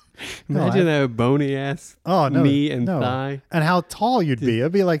 Imagine that bony ass knee and thigh, and how tall you'd be.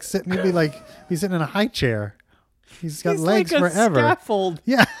 It'd be like sitting. You'd be like he's sitting in a high chair. He's got legs like a forever. Scaffold.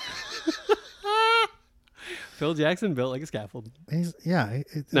 Yeah. Phil Jackson built like a scaffold. It's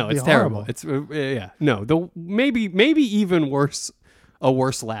terrible. It's maybe even worse. A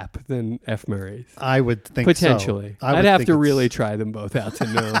worse lap than F. Murray's. I would think potentially. So. I'd have to really try them both out to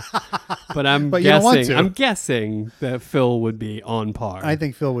know. But I'm guessing that Phil would be on par. I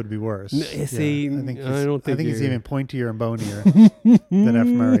think Phil would be worse. I think he's even pointier and bonier than F.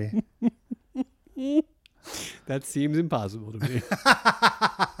 Murray. That seems impossible to me.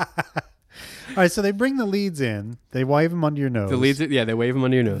 All right, so they bring the leads in. They wave them under your nose. The leads, they wave them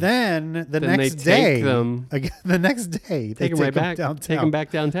under your nose. Then the next day, they take them back downtown. Take them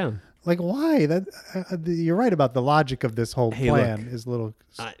back downtown. Like, why? You're right about the logic of this whole plan is a little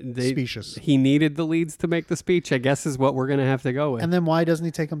specious. He needed the leads to make the speech, I guess, is what we're going to have to go with. And then why doesn't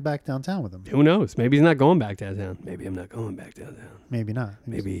he take them back downtown with him? Who knows? Maybe he's not going back downtown. Maybe I'm not going back downtown. Maybe not.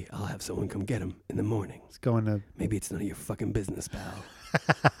 Maybe I'll have someone come get him in the morning. It's going to. Maybe it's none of your fucking business, pal.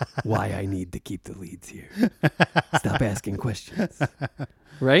 Why I need to keep the leads here. Stop asking questions.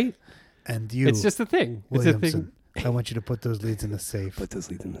 Right? And you. It's just a thing. Williamson, it's a thing. I want you to put those leads in the safe. Put those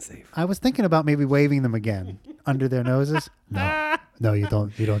leads in the safe. I was thinking about maybe waving them again under their noses. No, you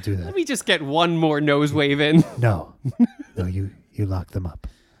don't. You don't do that. Let me just get one more nose wave in. No, you lock them up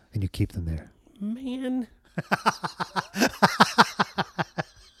and you keep them there. Man.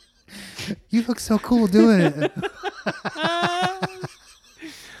 You look so cool doing it.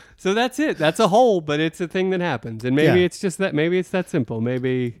 So that's it. That's a hole, but it's a thing that happens. And maybe it's just that. Maybe it's that simple.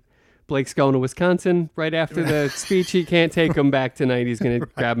 Maybe Blake's going to Wisconsin right after the speech. He can't take him back tonight. He's going to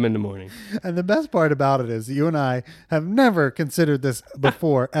grab him in the morning. And the best part about it is you and I have never considered this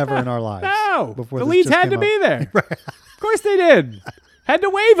before ever in our lives. No. Before The this leads just had to came be up. there. Right. Of course they did. Had to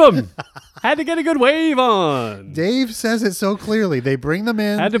wave them. Had to get a good wave on. Dave says it so clearly. They bring them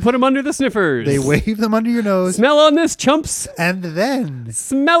in. Had to put them under the sniffers. They wave them under your nose. Smell on this, chumps. And then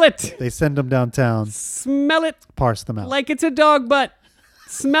Smell it. they send them downtown. Smell it. Parse them out. Like it's a dog butt.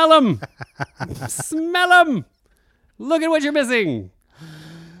 Smell them. Smell them. Look at what you're missing.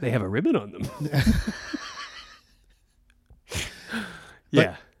 They have a ribbon on them.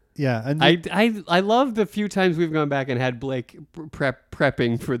 Yeah. Yeah. And I love the few times we've gone back and had Blake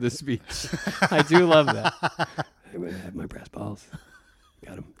prepping for the speech. I do love that. I'm going to have my brass balls.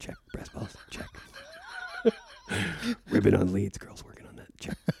 Got them. Check. Brass balls. Check. Ribbon on leads. Girls working on that.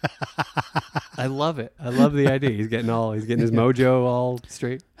 Check. I love it. I love the idea. He's getting his mojo all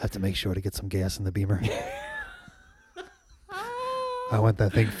straight. have to make sure to get some gas in the Beamer. I want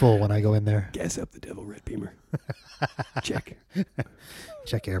that thing full when I go in there. Gas up the devil red Beamer. Check.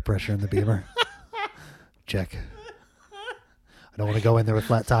 Check air pressure in the Beamer. Check. I don't want to go in there with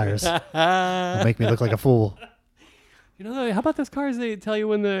flat tires. It'll make me look like a fool. You know, how about those cars? They tell you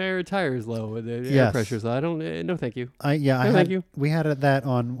when the air tire is low, or the air Yes. pressure's low. I don't. No, thank you. Thank you. We had that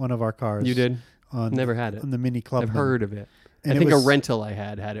on one of our cars. You did. On, Never had it. On the Mini Club. I've heard of it. And I think a rental I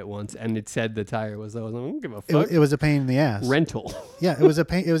had it once, and it said the tire was low. I was like, I don't give a fuck. It was a pain in the ass. Rental. Yeah, it was a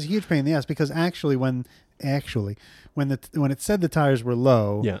pain. It was a huge pain in the ass because when it said the tires were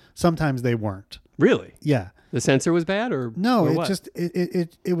low, sometimes they weren't. Really? Yeah. The sensor was bad, or no? or It what? just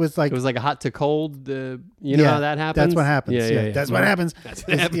it was like a hot to cold. You know how that happens. That's what happens. Yeah. That's what happens. That's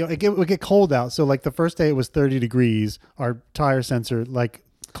what happens. You know, it would get cold out. So like the first day it was 30 degrees. Our tire sensor, like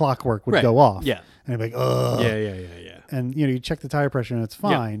clockwork, would go off. Yeah. And I'd be like, ugh. Yeah. And you check the tire pressure and it's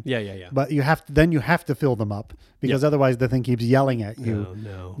fine. Yeah. But you have to fill them up because otherwise the thing keeps yelling at you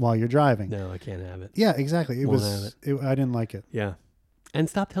while you're driving. No, I can't have it. Yeah, exactly. I didn't like it. Yeah. And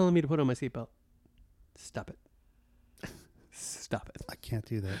stop telling me to put on my seatbelt. Stop it. Stop it. I can't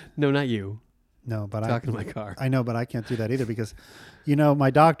do that. No, not you. No, but talking to my car. I know, but I can't do that either because, my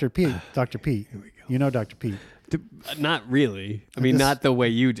Dr. Pete. Here we go. You know Dr. Pete. Not really. I mean, not the way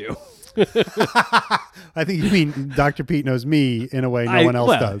you do. I think you mean Dr. Pete knows me in a way no one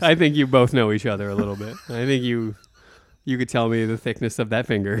else does. I think you both know each other a little bit. I think you could tell me the thickness of that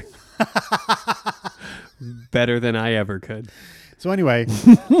finger better than I ever could. So anyway,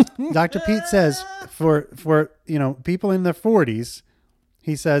 Dr. Pete says for people in their 40s,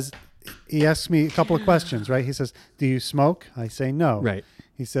 he asks me a couple of questions, right? He says, "Do you smoke?" I say no. Right.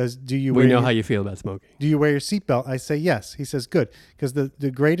 He says, "We know how you feel about smoking. Do you wear your seatbelt?" I say yes. He says, "Good," because the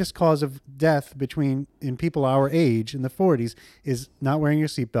greatest cause of death in people our age in the 40s is not wearing your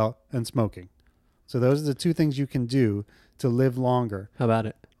seatbelt and smoking. So those are the two things you can do to live longer. How about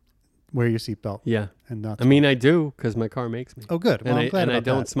it? Wear your seatbelt. Yeah. And not. I mean, I do because my car makes me. Oh, good. Well, I'm glad about I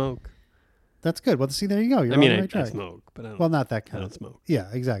don't that. smoke. That's good. Well, see, there you go. You're I smoke, but I don't. Well, not that kind. I don't smoke. Yeah,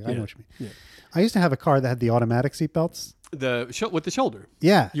 exactly. I know what you mean. Yeah. I used to have a car that had the automatic seatbelts. With the shoulder.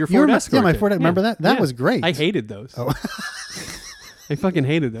 Yeah. Your Ford Escort. Yeah, my Ford. Remember that? That was great. I hated those. Oh. I fucking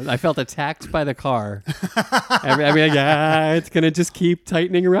hated those. I felt attacked by the car. It's going to just keep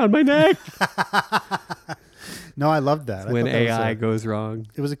tightening around my neck. No, I loved that. When AI goes wrong.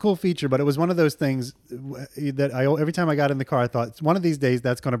 It was a cool feature, but it was one of those things that every time I got in the car, I thought, one of these days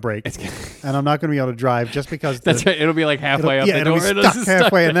that's going to break. And I'm not going to be able to drive just because. That's right. It'll be like halfway up the door. It'll be stuck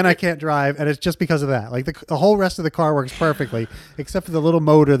halfway, and then I can't drive. And it's just because of that. Like the whole rest of the car works perfectly, except for the little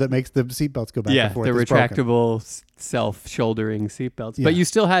motor that makes the seatbelts go back and forth. Yeah, the retractable self-shouldering seatbelts. Yeah. But you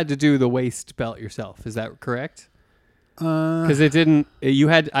still had to do the waist belt yourself. Is that correct? Because it didn't.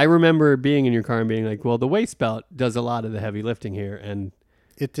 I remember being in your car and being like, "Well, the waist belt does a lot of the heavy lifting here," and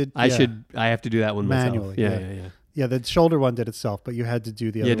it did. I have to do that one manually. Myself. Yeah, the shoulder one did itself, but you had to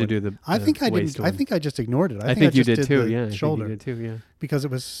do the other. You had to do the. I think I didn't. I think I just ignored it. I think you did too. Yeah, shoulder. I think you did too. Yeah, because it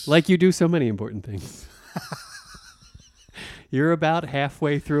was like you do so many important things. You're about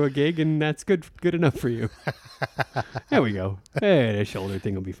halfway through a gig, and that's good enough for you. There we go. Hey, the shoulder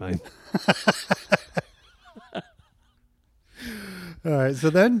thing will be fine. All right, so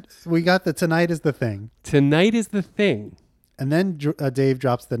then we got the tonight is the thing. Tonight is the thing. And then Dave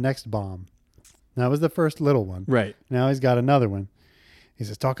drops the next bomb. That was the first little one. Right. Now he's got another one. He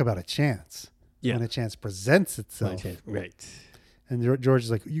says, talk about a chance. Yeah. When a chance presents itself. Right. And George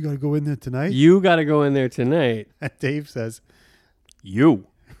is like, you got to go in there tonight? You got to go in there tonight. And Dave says, you.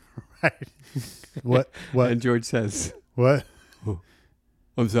 Right. What? And George says, what? Oh,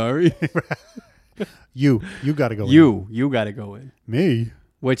 I'm sorry. You got to go in. You got to go in. Me?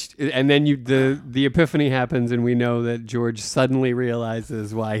 And then the epiphany happens, and we know that George suddenly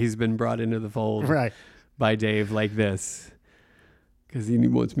realizes why he's been brought into the fold by Dave like this. Because he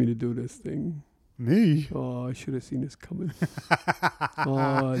wants me to do this thing. Me? Oh, I should have seen this coming.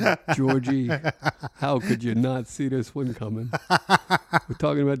 Oh, Georgie, how could you not see this one coming? We're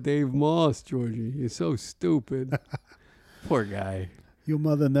talking about Dave Moss, Georgie. You're so stupid. Poor guy. Your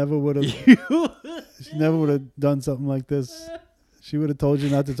mother never would have. She never would have done something like this. She would have told you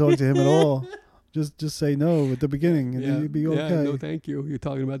not to talk to him at all. Just say no at the beginning, and then you'd be okay. Yeah, no, thank you. You're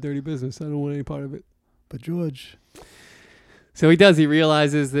talking about dirty business. I don't want any part of it. But George. So he does. He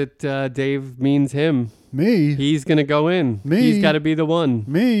realizes that Dave means him. Me. He's going to go in. Me. He's got to be the one.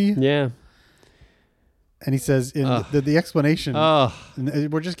 Me. Yeah. And he says in the explanation,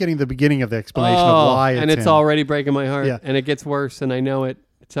 we're just getting the beginning of the explanation of why it's and it's him. already breaking my heart. Yeah. And it gets worse, and I know it.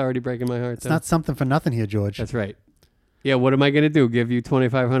 It's already breaking my heart. It's not something for nothing here, George. That's right. Yeah, what am I going to do? Give you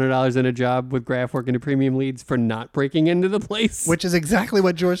 $2,500 in a job with Graph working to premium leads for not breaking into the place? Which is exactly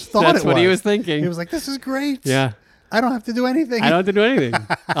what George thought That's what he was thinking. He was like, this is great. Yeah. I don't have to do anything. I don't have to do anything.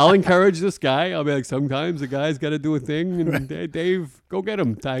 I'll encourage this guy. I'll be like, sometimes a guy's got to do a thing. And Dave, go get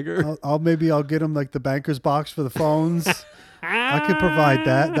him, Tiger. I'll get him like the banker's box for the phones. I could provide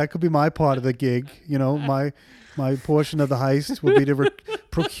that. That could be my part of the gig. You know, my portion of the heist will be to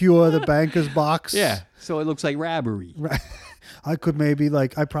procure the banker's box. Yeah. So it looks like robbery. Right. I could maybe I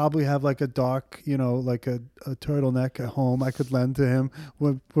probably have like a dark, like a turtleneck at home I could lend to him.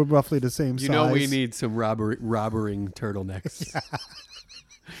 We're roughly the same size. You know we need some robbering turtlenecks. Yeah.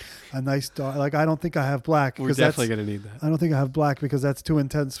 A nice dark. I don't think I have black. We're definitely going to need that. I don't think I have black because that's too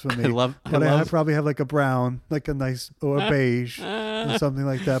intense for me. I probably have like a brown, like a nice, or a beige or something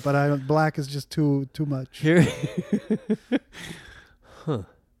like that. But black is just too much. Here. Huh.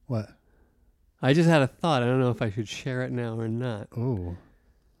 What? I just had a thought. I don't know if I should share it now or not. Oh.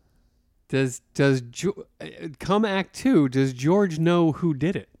 Come Act 2, does George know who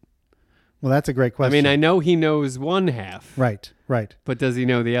did it? Well, that's a great question. I mean, I know he knows one half. Right. But does he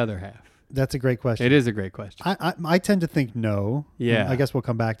know the other half? That's a great question. It is a great question. I tend to think no. Yeah. I guess we'll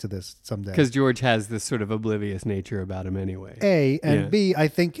come back to this someday. Because George has this sort of oblivious nature about him anyway. A, and B, I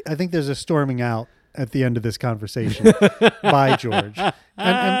think there's a storming out at the end of this conversation by George.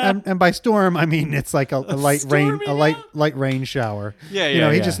 And by storm, I mean it's like a light rain shower.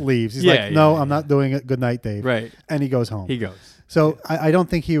 Yeah, he just leaves. He's I'm not doing it. Good night, Dave. Right. And he goes home. He goes. So I don't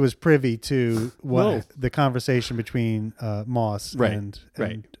think he was privy to the conversation between Moss and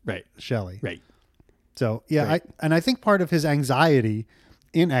Shelley. Right. So I think part of his anxiety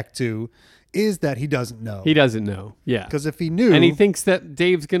in Act 2 is that he doesn't know. He doesn't know. Yeah. Because if he knew, and he thinks that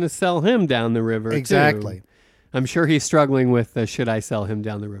Dave's going to sell him down the river. Exactly. Too. I'm sure he's struggling with should I sell him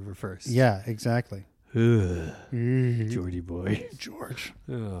down the river first? Yeah, exactly. Georgie boy. George.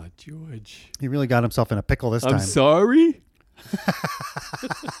 Oh, George. He really got himself in a pickle this time. I'm sorry.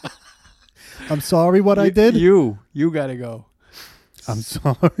 I'm sorry what I did. You got to go. I'm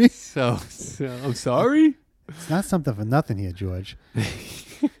sorry. So I'm sorry. It's not something for nothing here, George.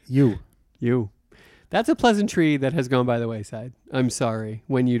 You. That's a pleasantry that has gone by the wayside. I'm sorry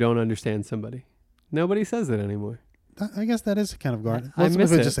when you don't understand somebody. Nobody says that anymore. I guess that is kind of garden. I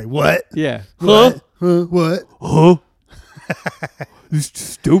miss it. Just say, what? Yeah. What? Huh? What? Huh? It's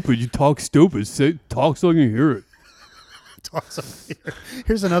stupid. You talk stupid. Talk so you can hear it.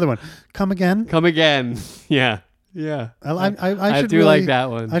 Here's another one. Come again? Come again. Yeah. I do like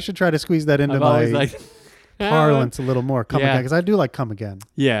that one. I should try to squeeze that into my parlance a little more. Come again, because I do like come again.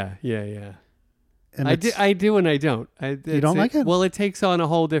 Yeah. And I do and I don't. You don't like it? Well, it takes on a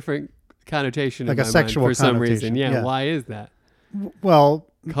whole different connotation like in a my sexual mind for some connotation. reason. Yeah. Why is that? Well,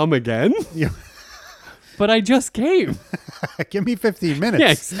 come again? Yeah. But I just came. Give me 15 minutes.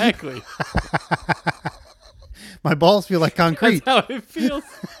 Yeah, exactly. My balls feel like concrete. That's how it feels.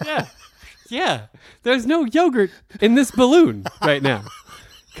 Yeah. There's no yogurt in this balloon right now.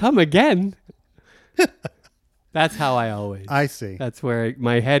 Come again. That's how I always. I see. That's where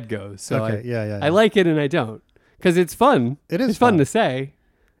my head goes. So okay. I like it and I don't. Because it's fun. It's fun to say.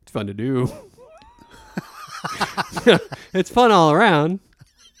 It's fun to do. It's fun all around.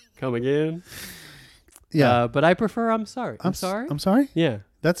 Come again. Yeah. But I prefer I'm sorry. I'm sorry? I'm sorry? Yeah.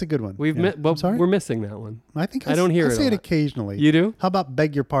 That's a good one. I'm sorry? We're missing that one. I think I don't hear it. I say it occasionally. You do? How about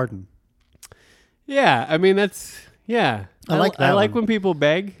beg your pardon? Yeah. I mean, that's, yeah. I like that. I like when people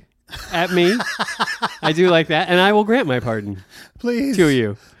beg at me. I do like that. And I will grant my pardon. Please. To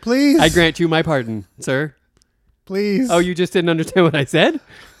you. Please. I grant you my pardon, sir. Please. Oh, you just didn't understand what I said?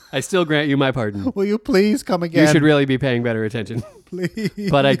 I still grant you my pardon. Will you please come again? You should really be paying better attention. Please.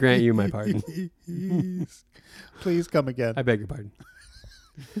 But I grant you my pardon. Please come again. I beg your pardon.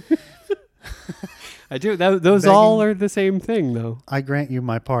 I do. Those all are the same thing, though. I grant you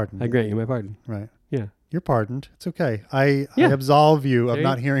my pardon. I grant you my pardon. Right. Yeah. You're pardoned. It's okay. I absolve you of There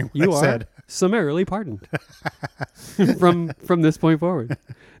not hearing what you I are said. Summarily pardoned. from this point forward.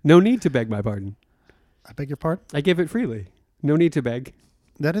 No need to beg my pardon. I beg your pardon? I give it freely. No need to beg.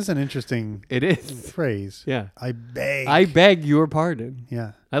 That is an interesting It is. phrase. Yeah. I beg. I beg your pardon.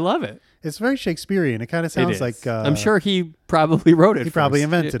 Yeah. I love it. It's very Shakespearean. It kind of sounds like... I'm sure he probably wrote it He probably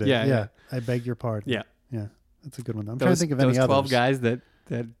first. invented it. Yeah. I beg your pardon. Yeah. Yeah. That's a good one. I'm trying to think of any those others. 12 guys that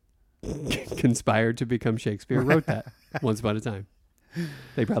conspired to become Shakespeare wrote that once upon a time.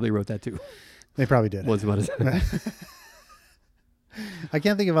 They probably wrote that too. They probably did. Once upon a time. I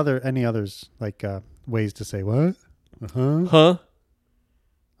can't think of any others like ways to say what? Uh-huh. Huh?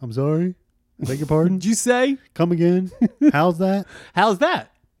 I'm sorry. I beg your pardon. Did you say? Come again. How's that? How's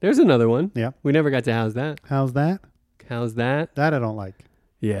that? There's another one. Yeah. We never got to how's that. How's that? How's that? That I don't like.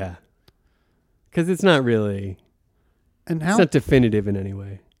 Yeah. Because it's not really... And It's not definitive in any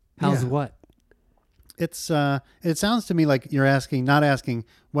way. How's what? It's it sounds to me like you're not asking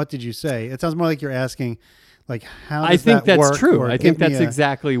what did you say. It sounds more like you're asking like how does I think that that's work, true. or I think that's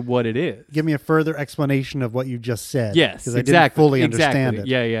exactly what it is. Give me a further explanation of what you just said. Yes, because I exactly. didn't fully understand it.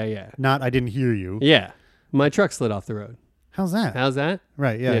 Yeah. Not I didn't hear you. Yeah. My truck slid off the road. How's that? How's that?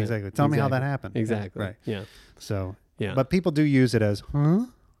 Right, yeah, exactly. Tell me how that happened. Exactly. Right. Yeah. So, yeah. But people do use it as, huh?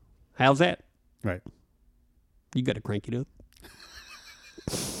 How's that? Right. You got to crank it up.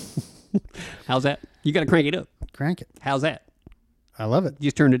 How's that? You got to crank it up. Crank it. How's that? I love it.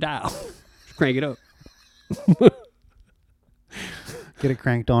 Just turn the dial. Just crank it up. Get it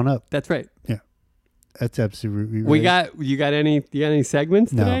cranked on up. That's right. Yeah. That's absolutely right. You got any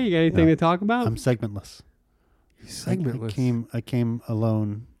segments No, today? You got anything no. to talk about? I'm segmentless. Segmentless. I came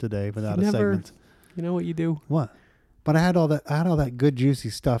alone today without a Never- segment. You know what you do? What? But I had all that good juicy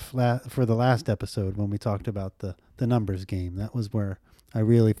stuff for the last episode when we talked about the numbers game. That was where I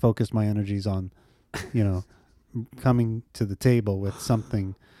really focused my energies on, coming to the table with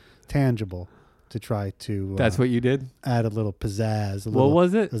something tangible to try to. That's what you did? Add a little pizzazz. What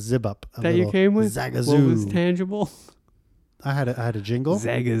was it A zip up. that you came with? Zagazoo. What was tangible? I had a jingle.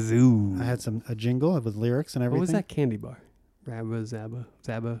 Zagazoo. I had a jingle with lyrics and everything. What was that candy bar? Abba Zabba.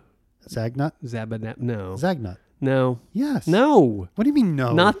 Zagnut? No. Zagnut. No. Yes. No. What do you mean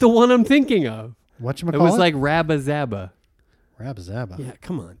no? Not the one I'm thinking of. Whatchamacallit? It was like Abba Zabba. Abba Zabba. Yeah,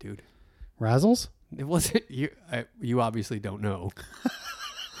 come on, dude. Razzles? It wasn't you. You obviously don't know.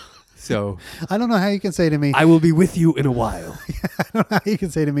 So I don't know how you can say to me, I will be with you in a while. I don't know how you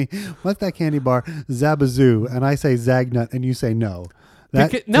can say to me, what's that candy bar? Zabazoo. And I say Zagnut and you say no.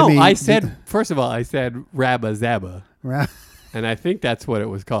 I said, first of all, I said Rabba Zabba. Ra- And I think that's what it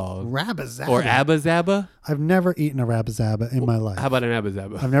was called. Rabba Zabba. Or Abba Zabba. I've never eaten a Rabba Zabba in my life. How about an Abba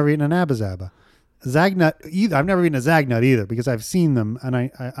Zabba? I've never eaten an Abba Zabba. Zagnut either. I've never eaten a Zagnut either because I've seen them and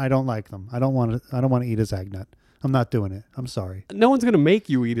I don't like them. I don't want to eat a Zagnut. I'm not doing it. I'm sorry. No one's going to make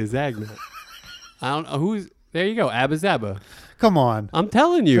you eat a Zagnut. I don't know there you go, Abba Zabba. Come on. I'm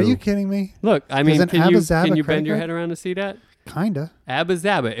telling you. Are you kidding me? Look, I mean, Is an Abba Zabba can you credit bend your card? head around to see that? Kinda. Abba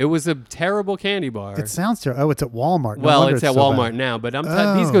Zabba. It was a terrible candy bar. It sounds terrible. Oh, it's at Walmart. No well, wonder it's at so Walmart bad. now, but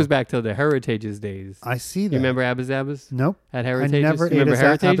Oh. these goes back to the Heritage's days. I see that. You remember Abba Zabbas? Nope. At I Heritage's? never You remember ate a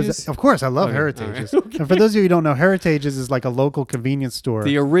Heritage's? Of course, I love Okay, Heritage's. all right, And for those of you who don't know, Heritage's is like a local convenience store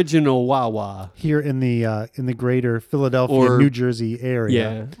The original Wawa. here in the greater Philadelphia, Or- New Jersey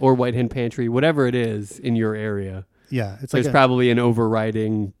area. Yeah. Or White Hen Pantry, whatever it is in your area. Yeah, it's There's like probably an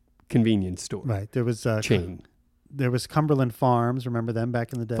overriding convenience store. right. There was Chain. There was Cumberland Farms. Remember them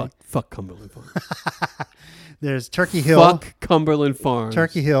back in the day? Fuck Cumberland Farms. There's Turkey Hill. Fuck Cumberland Farms.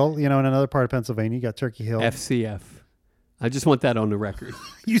 Turkey Hill. In another part of Pennsylvania, you got Turkey Hill. FCF. I just want that on the record.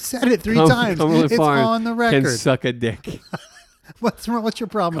 You said it three times. Cumberland It's Farms on the Can record. suck a dick. What's your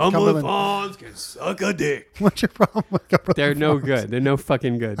problem with Cumberland Cumberland? Farms can suck a dick. What's your problem with Cumberland? They're no Farms? good. They're no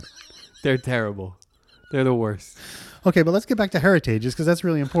fucking good. They're terrible. They're the worst. Okay, but let's get back to Heritage's because that's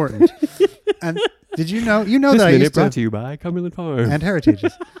really important. And did you know This that I minute used brought to to you by Cumberland Farms. and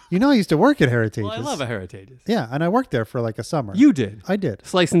Heritage's. I used to work at Heritage's. Well, I love a Heritage's. Yeah, and I worked there for like a summer. You did. I did.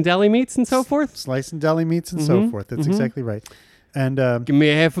 Slice and deli meats and so forth? Slice and deli meats and so forth. That's exactly right. And Give me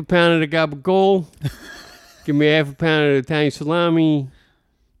a half a pound of the gabagool. Give me a half a pound of the Italian salami.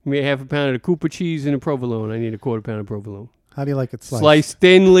 Give me a half a pound of the Cooper cheese and the provolone. I need a quarter pound of provolone. how do you like it sliced? Slice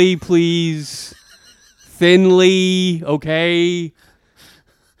thinly, please. Thinly, okay?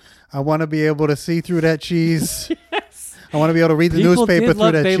 I want to be able to see through that cheese. Yes. I want to be able to read the People newspaper did through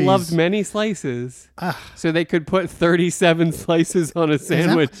love, that they cheese. loved many slices, so they could put 37 slices on a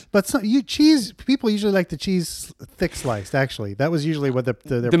sandwich. But people usually like the cheese thick sliced. Actually, that was usually what their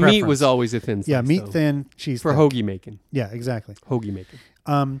The preference. meat was always a thin slice. Yeah, meat though, thin, cheese for thick. hoagie making. Yeah, exactly. Hoagie making.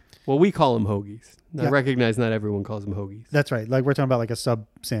 Well, we call them hoagies. I recognize not everyone calls them hoagies. That's right. Like we're talking about like a sub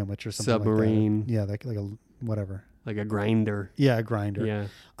sandwich or something. Submarine. Like that. Yeah, like a whatever. Like a grinder. Yeah, a grinder.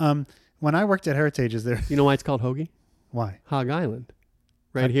 Yeah. When I worked at Heritage's, there. You know why it's called hoagie? Why? Hog Island,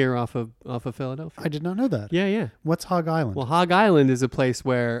 right here off of Philadelphia. I did not know that. Yeah. What's Hog Island? Well, Hog Island is a place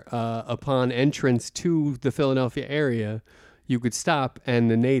where, upon entrance to the Philadelphia area, you could stop, and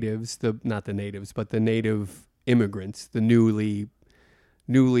the natives, not the natives, but the native immigrants, the newly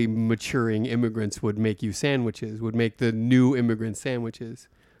maturing immigrants would make you sandwiches, would make the new immigrant sandwiches,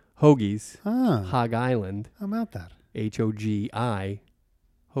 hoagies. Hog Island. How about that? Hogi,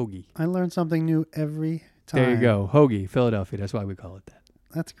 hoagie. I learn something new every time. There you go. Hoagie, Philadelphia. That's why we call it that.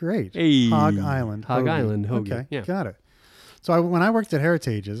 That's great. Hey. Hog Island. Hog Island, hoagie. Okay, Yeah. got it. So when I worked at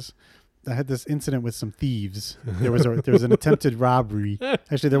Heritage's, I had this incident with some thieves. There was an attempted robbery.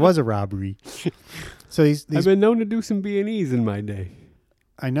 Actually, there was a robbery. So these I've been known to do some B&Es in my day.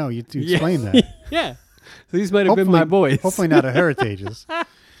 I know you explained that. Yeah. So these might have been my boys. Hopefully not at Heritage's.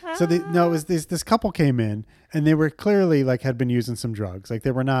 So it was this couple came in and they were clearly like had been using some drugs. Like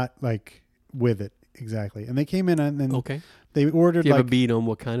they were not like with it exactly. And they came in and then they ordered. Do you have a beat on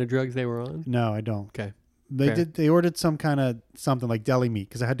what kind of drugs they were on? No, I don't. Okay. They ordered some kind of something like deli meat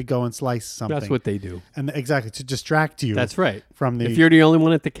because I had to go and slice something. That's what they do. And exactly to distract you. That's right. From the if you're the only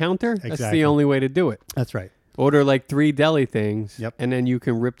one at the counter, that's the only way to do it. That's right. Order like 3 deli things, Yep. and then you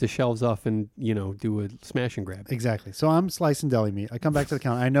can rip the shelves off and do a smash and grab. Exactly. So I'm slicing deli meat. I come back to the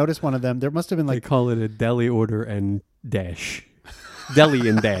counter. I notice one of them. There must have been They call it a deli order and dash. Deli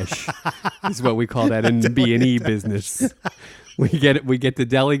and dash is what we call that in the B&E business. We get the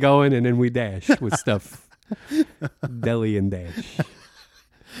deli going, and then we dash with stuff. Deli and dash.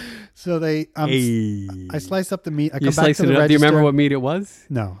 So I slice up the meat. I come you back to the register. Do you remember what meat it was?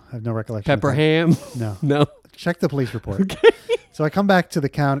 No, I have no recollection. Pepper ham? No. No. Check the police report. Okay. So I come back to the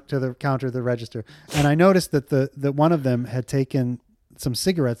counter, the register, and I noticed that the one of them had taken some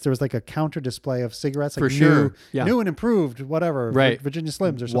cigarettes. There was like a counter display of cigarettes, like for sure, new and improved, whatever, right? Virginia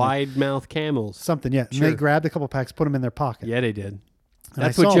Slims or something. Wide mouth Camels, something. Yeah, sure. And they grabbed a couple packs, put them in their pocket. Yeah, they did. And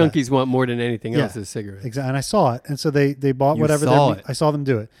that's what junkies want more than anything else is cigarettes. Exactly. And I saw it, and so they bought you whatever. Saw it. I saw them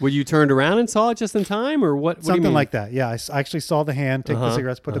do it. Were you turned around and saw it just in time, or what? Something do you mean? like that. Yeah, I actually saw the hand take the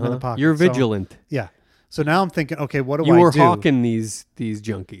cigarettes, put them in the pocket. You're vigilant. Yeah. So now I'm thinking, okay, what do I do? You were hawking these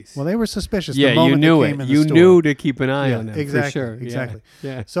junkies. Well, they were suspicious. Yeah, the moment you knew they came it. in the You store. knew to keep an eye on them. Exactly. For sure. Exactly.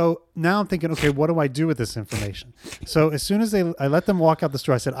 Yeah. So now I'm thinking, okay, what do I do with this information? So as soon as I let them walk out the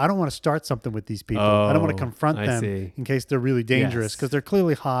store, I said, I don't want to start something with these people. I don't want to confront them in case they're really dangerous because they're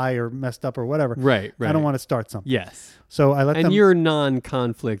clearly high or messed up or whatever. Right. I don't want to start something. Yes. So I let them. And you're a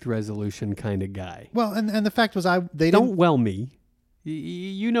non-conflict resolution kind of guy. Well, and the fact was, they don't didn't. well me.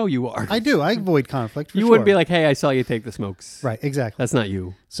 You know you are. I do. I avoid conflict. You wouldn't be like, hey, I saw you take the smokes. Right. Exactly. That's not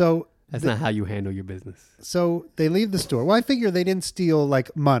you. So. That's not how you handle your business. So they leave the store. Well, I figure they didn't steal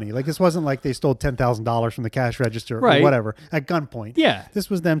like money. Like this wasn't like they stole $10,000 from the cash register or whatever at gunpoint. Yeah.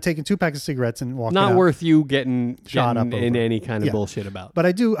 This was them taking 2 packs of cigarettes and walking Not out. worth you getting shot up in over. any kind of bullshit about. But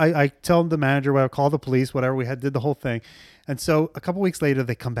I tell the manager, well, call the police, whatever. We did the whole thing. And so a couple weeks later,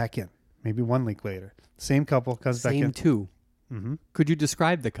 they come back in. Maybe 1 week later. Same couple comes back in. Same two. Mm-hmm. Could you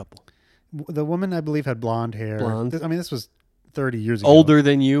describe the couple? The woman, I believe, had blonde hair. Blonde. This was 30 years ago. Older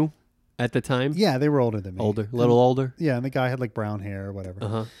than you? At the time? Yeah, they were older than me. Older. A little older? Yeah, and the guy had like brown hair or whatever.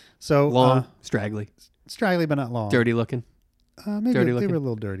 Uh-huh. So long, straggly. Straggly, but not long. Dirty looking? Maybe dirty they looking? were a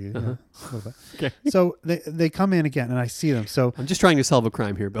little dirty. Uh-huh. Yeah, a little bit. Okay. So they come in again, and I see them. So I'm just trying to solve a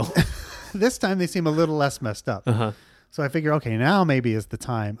crime here, Bill. This time they seem a little less messed up. Uh-huh. So I figure, okay, now maybe is the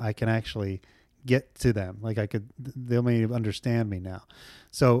time I can actually get to them. Like they'll maybe understand me now.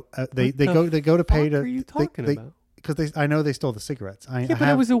 So they go to pay to. What are you talking about? Because I know they stole the cigarettes. But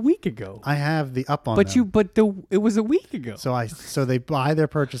it was a week ago. I have the up on them. It was a week ago. So they buy their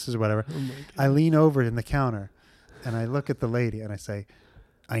purchases or whatever. Oh my God. I lean over in the counter, and I look at the lady and I say,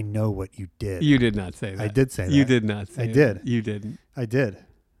 "I know what you did." You did not say that. I did say that. You did not say I that. did. You didn't. I did.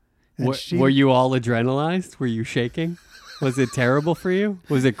 And Were you all adrenalized? Were you shaking? Was it terrible for you?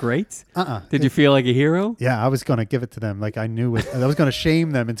 Was it great? Did you feel like a hero? Yeah, I was going to give it to them. Like I knew it. I was going to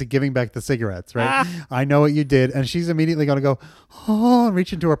shame them into giving back the cigarettes, right? I know what you did. And she's immediately going to go, oh, and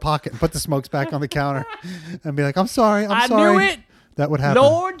reach into her pocket and put the smokes back on the counter and be like, I'm sorry. I'm sorry. I knew it. that would happen.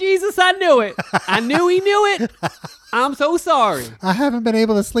 Lord Jesus, I knew it. I knew he knew it. I'm so sorry. I haven't been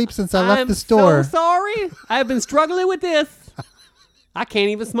able to sleep since I left the store. I'm so sorry. I've been struggling with this. I can't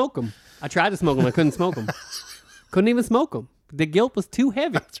even smoke them. I tried to smoke them. I couldn't smoke them. Couldn't even smoke them. The guilt was too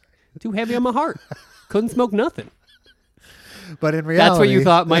heavy. Too heavy on my heart. Couldn't smoke nothing. But in reality, that's what you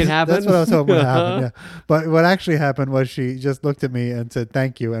thought might happen. That's what I was hoping would happen. Yeah. But what actually happened was she just looked at me and said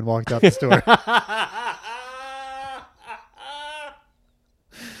thank you and walked out the store.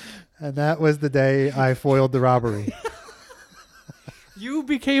 And that was the day I foiled the robbery. You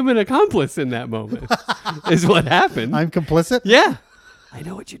became an accomplice in that moment. Is what happened. I'm complicit? Yeah. I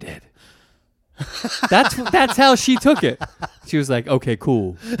know what you did. That's how she took it. She was like, okay,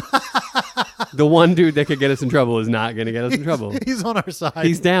 cool. The one dude that could get us in trouble is not going to get us in trouble. He's on our side.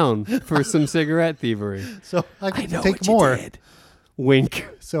 He's down for some cigarette thievery. So I can know take what more. You did. Wink.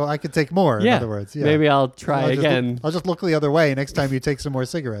 So I could take more, in other words. Yeah. Maybe I'll try again. I'll just look the other way next time you take some more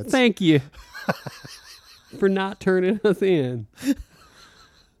cigarettes. Thank you for not turning us in.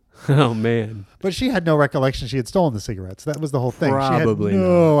 Oh, man. But she had no recollection she had stolen the cigarettes. That was the whole thing. Probably she had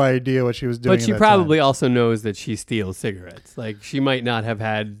no idea what she was doing. But she probably also knows that she steals cigarettes. Like, she might not have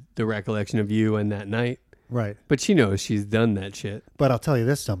had the recollection of you and that night. Right. But she knows she's done that shit. But I'll tell you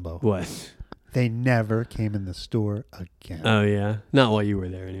this, Dumbo. What? They never came in the store again. Oh, yeah? Not while you were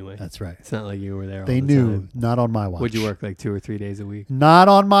there, anyway. That's right. It's not like you were there all They the knew. time. Not on my watch. Would you work like 2 or 3 days a week? Not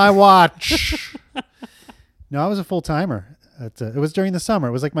on my watch. No, I was a full-timer. It was during the summer.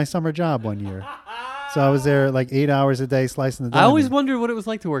 It was like my summer job one year. So I was there like 8 hours a day slicing the I always diamond. wondered what it was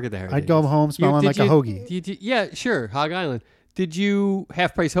like to work at the Heritage. I'd go home smelling like a hoagie. Yeah, sure. Hog Island. Did you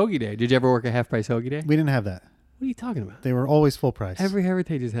half-price hoagie day? Did you ever work a half-price hoagie day? We didn't have that. What are you talking about? They were always full price. Every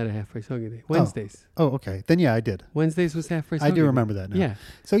Heritage has had a half-price hoagie day. Wednesdays. Oh, okay. Then yeah, I did. Wednesdays was half-price hoagie I do day. remember that now. Yeah.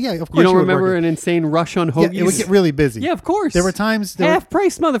 So yeah, of course You don't would remember work an insane rush on hoagies? Yeah, it would get really busy. Yeah, of course. There were times...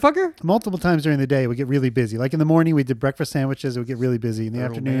 Half-price, motherfucker. Multiple times during the day, it would get really busy. Like in the morning, we did breakfast sandwiches. It would get really busy. In the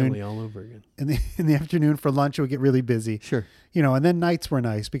afternoon... Bailey all over again. In the afternoon for lunch, it would get really busy. Sure. You know, and then nights were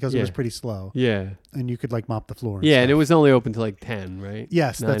nice because it was pretty slow. Yeah. And you could like mop the floor. And it was only open till like 10, right?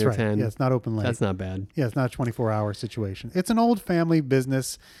 Yes, 9 that's or right. 10. Yeah, it's not open late. That's not bad. Yeah, it's not a 24-hour situation. It's an old family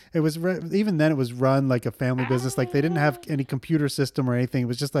business. It was even then it was run like a family business. Like they didn't have any computer system or anything. It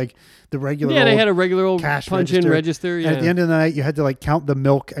was just like the regular. Yeah, they had a regular old cash punch-in register. Yeah. And at the end of the night, you had to like count the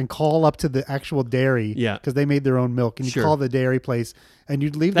milk and call up to the actual dairy. Yeah, because they made their own milk, and you call the dairy place. And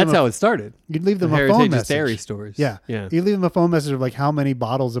you'd leave them. That's how it started. You'd leave them the a phone Heritage message. Dairy stores. Yeah. You'd leave them a phone message of like how many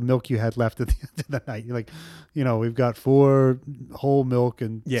bottles of milk you had left at the end of the night. You're like, we've got 4 whole milk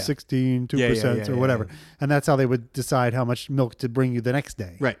and 16 2% or whatever. Yeah. And that's how they would decide how much milk to bring you the next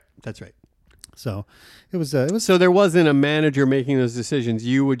day. Right. That's right. So it was. So there wasn't a manager making those decisions.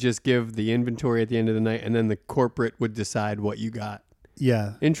 You would just give the inventory at the end of the night, and then the corporate would decide what you got.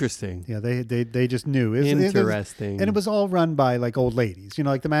 Yeah. Interesting. Yeah, they just knew. Interesting. And it was all run by like old ladies.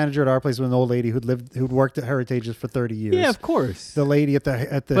 Like the manager at our place was an old lady who'd worked at Heritage's for 30 years. Yeah, of course. The lady at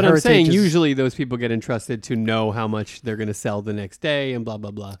the But I'm saying usually those people get entrusted to know how much they're going to sell the next day and blah, blah,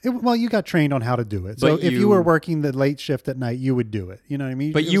 blah. Well, you got trained on how to do it. So if you were working the late shift at night, you would do it. You know what I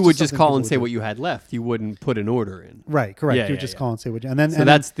mean? But you would just call and say what you had left. You wouldn't put an order in. Right, correct. You would just call and say what you... And then, so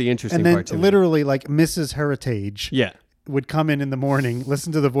that's the interesting part to me. And then literally like Mrs. Heritage... Yeah. Would come in the morning,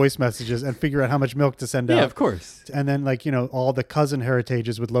 listen to the voice messages, and figure out how much milk to send out. Yeah, of course. And then, all the cousin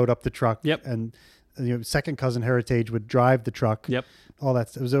Heritages would load up the truck. Yep. And second cousin Heritage would drive the truck. Yep. All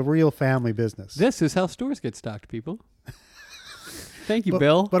that. It was a real family business. This is how stores get stocked, people. Thank you,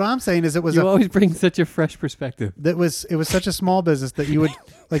 Bill. What I'm saying is, you always bring such a fresh perspective. It was such a small business that you would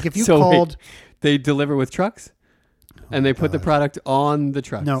if you called. Wait, they deliver with trucks. And they put the product on the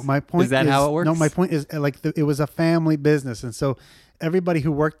trucks. No, my point is that how it works? No, my point is it was a family business, and so everybody who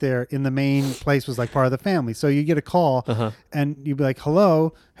worked there in the main place was like part of the family. So you get a call, and you'd be like,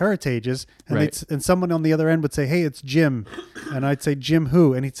 "Hello, Heritages," and and someone on the other end would say, "Hey, it's Jim," and I'd say, "Jim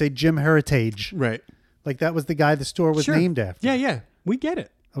who?" And he'd say, "Jim Heritage." Right. Like that was the guy the store was named after. Yeah, we get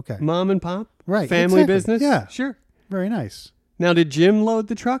it. Okay. Mom and pop. Right. Family business. Yeah. Sure. Very nice. Now, did Jim load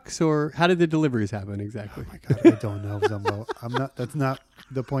the trucks, or how did the deliveries happen exactly? Oh my God, I don't know, Zumbo. That's not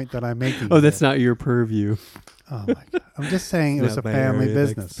the point that I'm making. Oh, that's not your purview. Oh my God, I'm just saying it was a family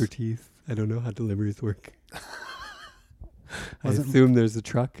business. Expertise. I don't know how deliveries work. I assume there's a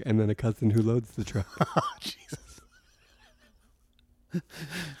truck and then a cousin who loads the truck. Oh, Jesus.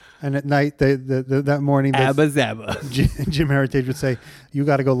 And at night, that morning, Abba Zabba. Jim Heritage would say, "You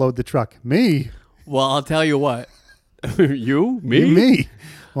got to go load the truck." Me? Well, I'll tell you what. You? Me? Me.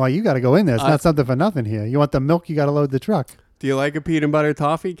 Well, you got to go in there. It's not something for nothing here. You want the milk, you got to load the truck. Do you like a peanut butter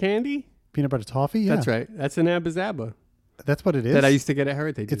toffee candy? Peanut butter toffee? Yeah. That's right. That's an Abba Zabba. That's what it is? that I used to get at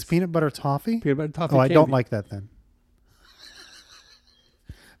Heritage. It's peanut butter toffee? peanut butter toffee Oh, I candy. don't like that then.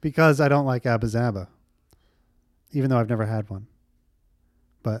 Because I don't like Abba Zabba. Even though I've never had one.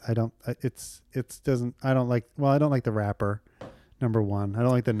 But I don't, I don't like the wrapper, number one. I don't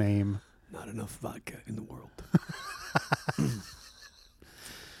like the name. Not enough vodka in the world.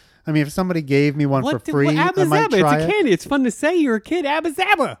 I mean, if somebody gave me one for free, Abba I might Zabba, try it's a it. candy. It's fun to say you're a kid. Abba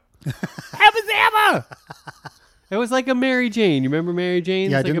Zabba. Abba Zabba. It was like a Mary Jane. You remember Mary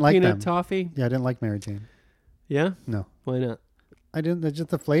Jane? Yeah, I It's didn't like a like peanut them. toffee. Yeah, I didn't like Mary Jane. Yeah? No. Why not? I didn't. Just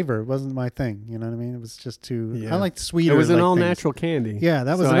the flavor. It wasn't my thing. You know what I mean? It was just too. Yeah. I liked sweeter. It was an things. all-natural candy. Yeah,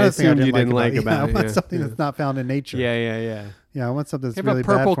 that was So I another thing I assumed didn't, you didn't like Yeah, about I it. want Yeah. something that's not found in nature. Yeah. Yeah, I want something that's Have really a bad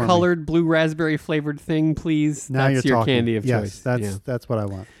for me. purple-colored blue raspberry flavored thing, please. Now That's you're your talking. candy of choice. Yes, that's what I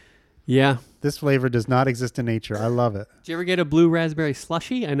want. Yeah. This flavor does not exist in nature. I love it. Did you ever get a blue raspberry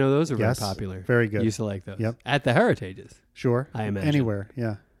slushy? I know those are Yes, very popular. very good. Used to like those. Yep. At the Heritages. Sure. I imagine. Anywhere.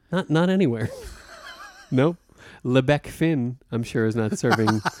 Yeah. Not anywhere. Nope. Lebec Finn, I'm sure, is not serving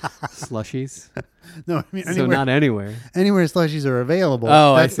slushies. No, I mean So anywhere. not anywhere. Anywhere slushies are available.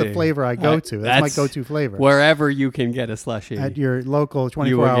 Oh, that's I the see. flavor I go to. That's my go-to flavor. Wherever you can get a slushy. At your local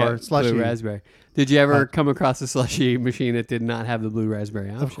you will 24-hour get slushy. blue raspberry. Did you ever come across a slushy machine that did not have the blue raspberry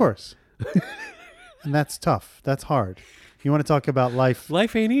option? Of course. And that's tough. That's hard. You want to talk about life?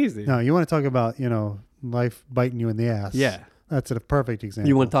 Life ain't easy. No, you want to talk about life biting you in the ass. Yeah. That's a perfect example.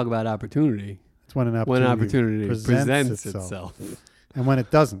 You want to talk about opportunity. It's when an When opportunity, an opportunity presents itself. and when it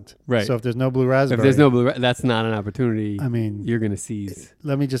doesn't. Right. So if there's no blue raspberry, If there's no blue, that's not an opportunity. I mean, you're going to seize.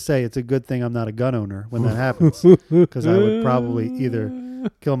 let me just say, it's a good thing I'm not a gun owner when that happens, because I would probably either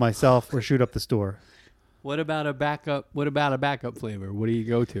kill myself or shoot up the store. What about a backup? What about a backup flavor? What do you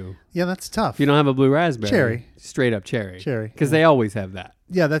go to? Yeah, that's tough. If you don't have a blue raspberry, Cherry. Straight up cherry. Cherry, Because yeah. they always have that.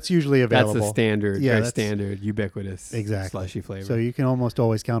 Yeah, that's usually available. That's a standard, Yeah, very that's- standard, ubiquitous, Exactly. slushy flavor. So you can almost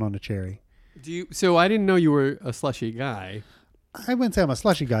always count on a cherry. So I didn't know you were a slushy guy. I wouldn't say I'm a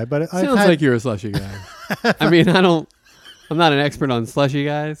slushy guy, but I've Sounds had, like you're a slushy guy. I mean, I'm not an expert on slushy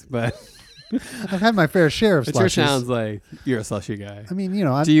guys, but I've had my fair share of it slushies. sure sounds like you're a slushy guy. I mean,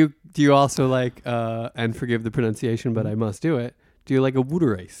 I'm, Do you also like and forgive the pronunciation, but I must do it. Do you like a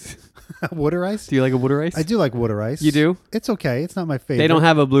water ice? water ice. Do you like a water ice? I do like water ice. You do? It's okay. It's not my favorite. They don't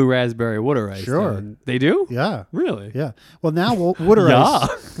have a blue raspberry water ice. Sure. though. They do? Yeah. Really? Yeah. Well, now water Yeah.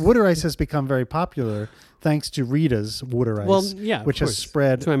 ice. Water ice has become very popular thanks to Rita's water ice. Well, yeah, of which has course.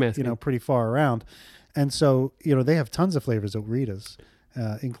 spread, That's what I'm asking. pretty far around, and so they have tons of flavors at Rita's,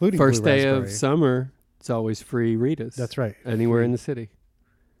 including First blue day raspberry. of summer, it's always free Ritas. That's right. Anywhere in the city.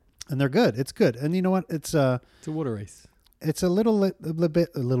 And they're good. It's good. And you know what? It's It's a water ice. it's a little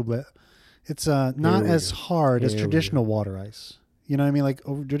bit. It's not Here we as go. hard as Here we traditional water ice. You know what I mean? Like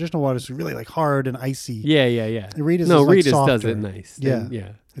traditional water is really like hard and icy. Yeah. Rita's no, is like Rita's does softer. it nice. Yeah. Yeah.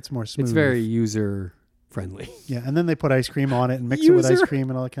 It's more smooth. It's very user friendly. Yeah, and then they put ice cream on it and mix it with ice User- cream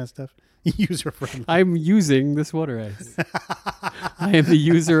and all that kind of stuff. User friendly. I'm using this water ice. I am the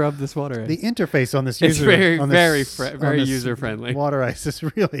user of this water ice. The interface on this It's user very, on very, this, on very this user friendly. water ice is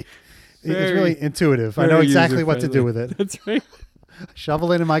really it's Very- really intuitive. I know Very exactly what to do user-friendly. with it. That's right.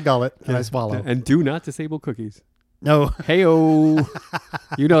 Shovel it in my gullet and I swallow. And do not disable cookies. No. Heyo.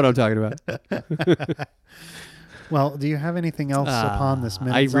 You know what I'm talking about. Well, do you have anything else upon this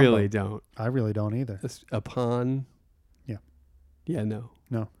minute? I Zumbo? really don't. I really don't either. Upon? Yeah. Yeah, no.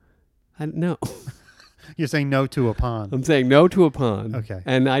 No. No. You're saying no to upon. I'm saying no to upon. Okay.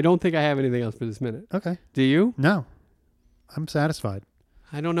 And I don't think I have anything else for this minute. Okay. Do you? No. I'm satisfied.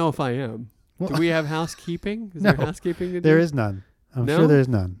 I don't know if I am. Well, Do we have housekeeping? Is No. there housekeeping to do? there is none. I'm No? sure there's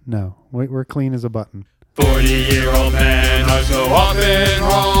none. No. We're clean as a button. 40-year-old men are so often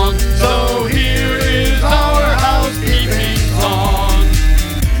wrong, so here is our housekeeping song.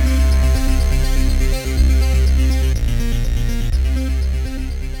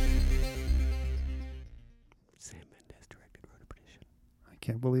 Sam Mendes directed Road to Perdition. I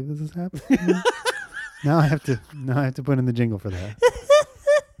can't believe this is happening. Now I have to put in the jingle for that.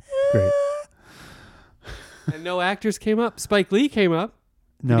 Great. And no actors came up. Spike Lee came up.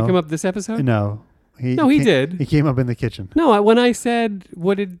 No. Did he come up this episode? No. He came- did. He came up in the kitchen. No, when I said,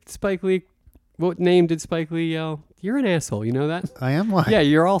 what name did Spike Lee yell? You're an asshole. You know that? I am like. Yeah,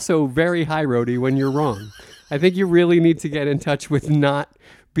 you're also very high roady when you're wrong. I think you really need to get in touch with not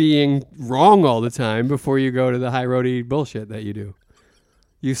being wrong all the time before you go to the high roady bullshit that you do.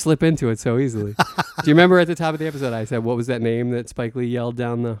 You slip into it so easily. Do you remember at the top of the episode I said, what was that name that Spike Lee yelled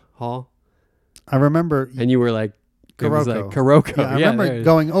down the hall? I remember. And you were like, it was like Kuroko. Yeah, I there remember it is.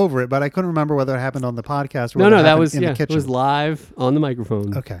 going over it, but I couldn't remember whether it happened on the podcast or No, whether it that happened was in the it kitchen. was live on the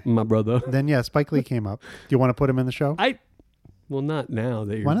microphone. Okay. My brother. Then yeah, Spike Lee came up. Do you want to put him in the show? Well, not now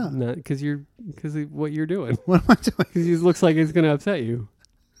that you're Why not? Because of what you're doing. What am I doing? Because it looks like it's going to upset you.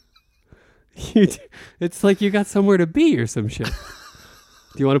 It's like you got somewhere to be or some shit. Do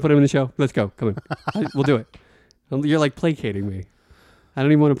you want to put him in the show? Let's go. Come on. We'll do it. You're like placating me. I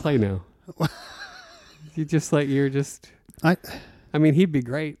don't even want to play now. I mean, he'd be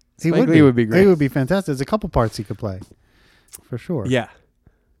great. He would be great. He would be fantastic. There's a couple parts he could play, for sure. Yeah.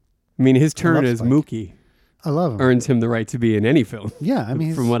 I mean, his turn as Spike. Mookie I love him. earns him the right to be in any film. Yeah, I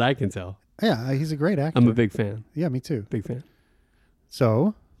mean, from what I can tell. Yeah, he's a great actor. I'm a big fan. Yeah, me too. Big fan.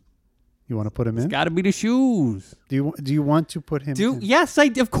 So, you want to put him in? It's got to be the shoes. Do you want to put him in? Yes,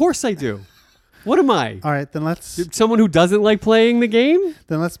 of course I do. What am I? All right, then let's Someone who doesn't like playing the game?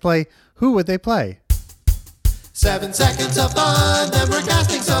 then let's play. Who would they play? 7 seconds of fun, then we're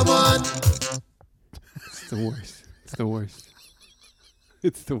casting someone. It's the worst. It's the worst.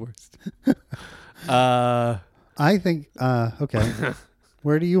 It's the worst. I think. Okay.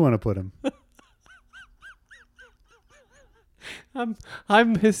 Where do you want to put him?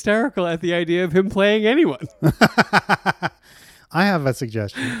 I'm hysterical at the idea of him playing anyone. I have a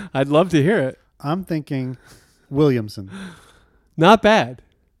suggestion. I'd love to hear it. I'm thinking Williamson, Not bad.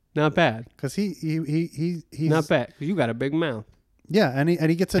 Not bad. because he's Not bad. You got a big mouth. Yeah, and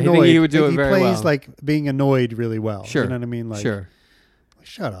he gets I annoyed. think he would do it He very plays well. like being annoyed really well. Sure. You know what I mean? Like, Sure.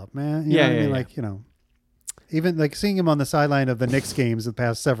 shut up, man. You Yeah, know what I yeah, mean? yeah. Like, even like seeing him on the sideline of the Knicks games the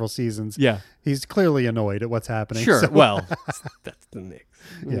past several seasons. Yeah. He's clearly annoyed at what's happening. Sure. So- Well, that's the Knicks.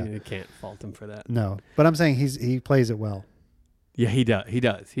 Yeah. You can't fault him for that. No, but I'm saying he plays it well. Yeah, he does. He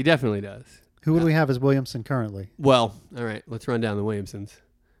does. He definitely does. Who do we have as Williamson currently? Well, all right. Let's run down the Williamsons.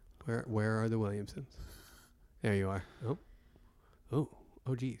 Where are the Williamsons? There you are.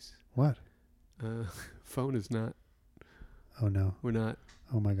 Oh, geez. What? Phone is not. Oh no. We're not.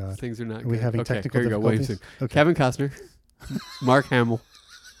 Oh my God. Things are not. Are we good. having Okay, technical here you go. difficulties? Williamson. Okay. Kevin Costner, Mark Hamill,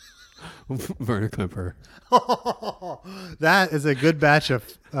 Werner Klemperer. That is a good batch of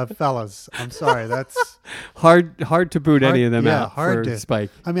fellas. I'm sorry. That's Hard to boot any of them yeah, out hard for to- Spike.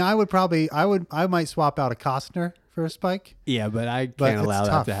 I mean, I might swap out a Costner for a Spike. Yeah, but I But can't it's allow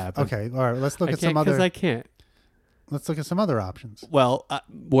tough. that to happen. Okay, all right. Let's look I at can't some other. because I can't. Let's look at some other options. Well,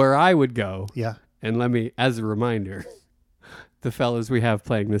 where I would go, Yeah. and let me, as a reminder, the fellas we have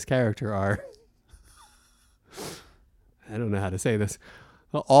playing this character are, I don't know how to say this,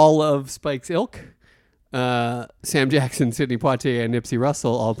 all of Spike's ilk. Sam Jackson, Sidney Poitier, and Nipsey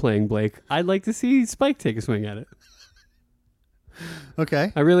Russell all playing Blake. I'd like to see Spike take a swing at it.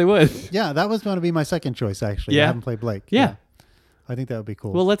 Okay. I really would. Yeah, that was going to be my second choice, actually. Yeah? I haven't played Blake. Yeah. I think that would be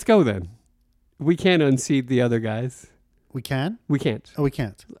cool. Well, let's go then. We can't unseat the other guys. we can? We can't. Oh, we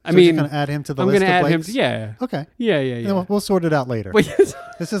can't. I So mean, you're going to add him to the I'm list going to of add him. Blakes? Yeah. Okay. Yeah. Then we'll sort it out later. Well, yes.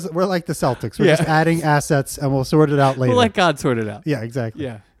 We're like the Celtics. We're Yeah. just adding assets, and we'll sort it out later. We'll let God sort it out. Yeah, exactly.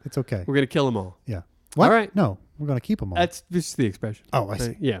 Yeah. It's okay. We're going to kill them all. Yeah. What? All right. No, we're going to keep them all. That's just the expression. Oh, I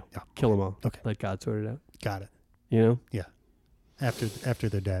see. Yeah. Yeah. Kill them all. Okay. Let God sort it out. Got it. You know? Yeah. After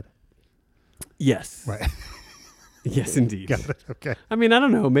they're dead. Yes. Right. Yes, indeed. Got it. Okay. I mean, I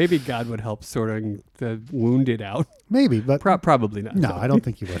don't know. Maybe God would help sorting the wounded out. Maybe, but Probably not. no, though. I don't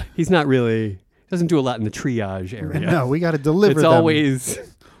think you would. He's not really. Doesn't do a lot in the triage area. No, we got to deliver It's them. always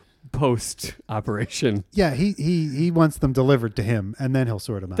post operation. Yeah, he wants them delivered to him, and then he'll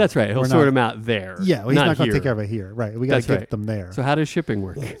sort them out. That's right. He'll We're sort not- them out there. Yeah, well, he's not going to here. take care of it here. Right. We got to That's get right. them there. So how does shipping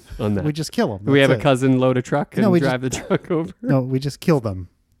work on that? We just kill them. Do we have a cousin load a truck and No, we drive the truck over? No, we just kill them,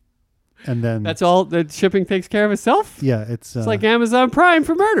 and then That's all. The shipping takes care of itself. yeah, it's It's like Amazon Prime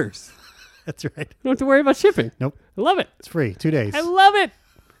for murders. that's right. You don't have to worry about shipping. Nope, I love it. it's free. 2 days. I love it.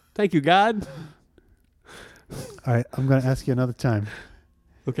 Thank you, God. All right, I'm going to ask you another time.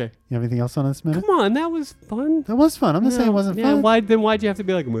 Okay. You have anything else on this minute? Come on, that was fun. That was fun. I'm not saying it wasn't yeah, fun. why'd you have to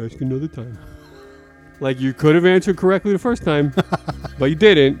be like, I'm gonna ask you another time? Like you could have answered correctly the first time, but you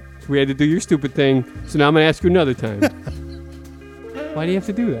didn't. So we had to do your stupid thing. So now I'm gonna ask you another time. Why do you have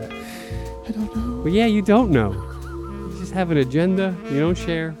to do that? I don't know. Well, yeah, you don't know. You just have an agenda. You don't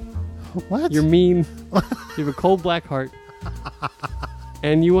share. What? You're mean. You have a cold black heart.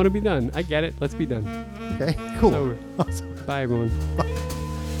 And you want to be done. I get it. Let's be done. okay. Cool. It's over. Awesome. Bye, everyone. Bye.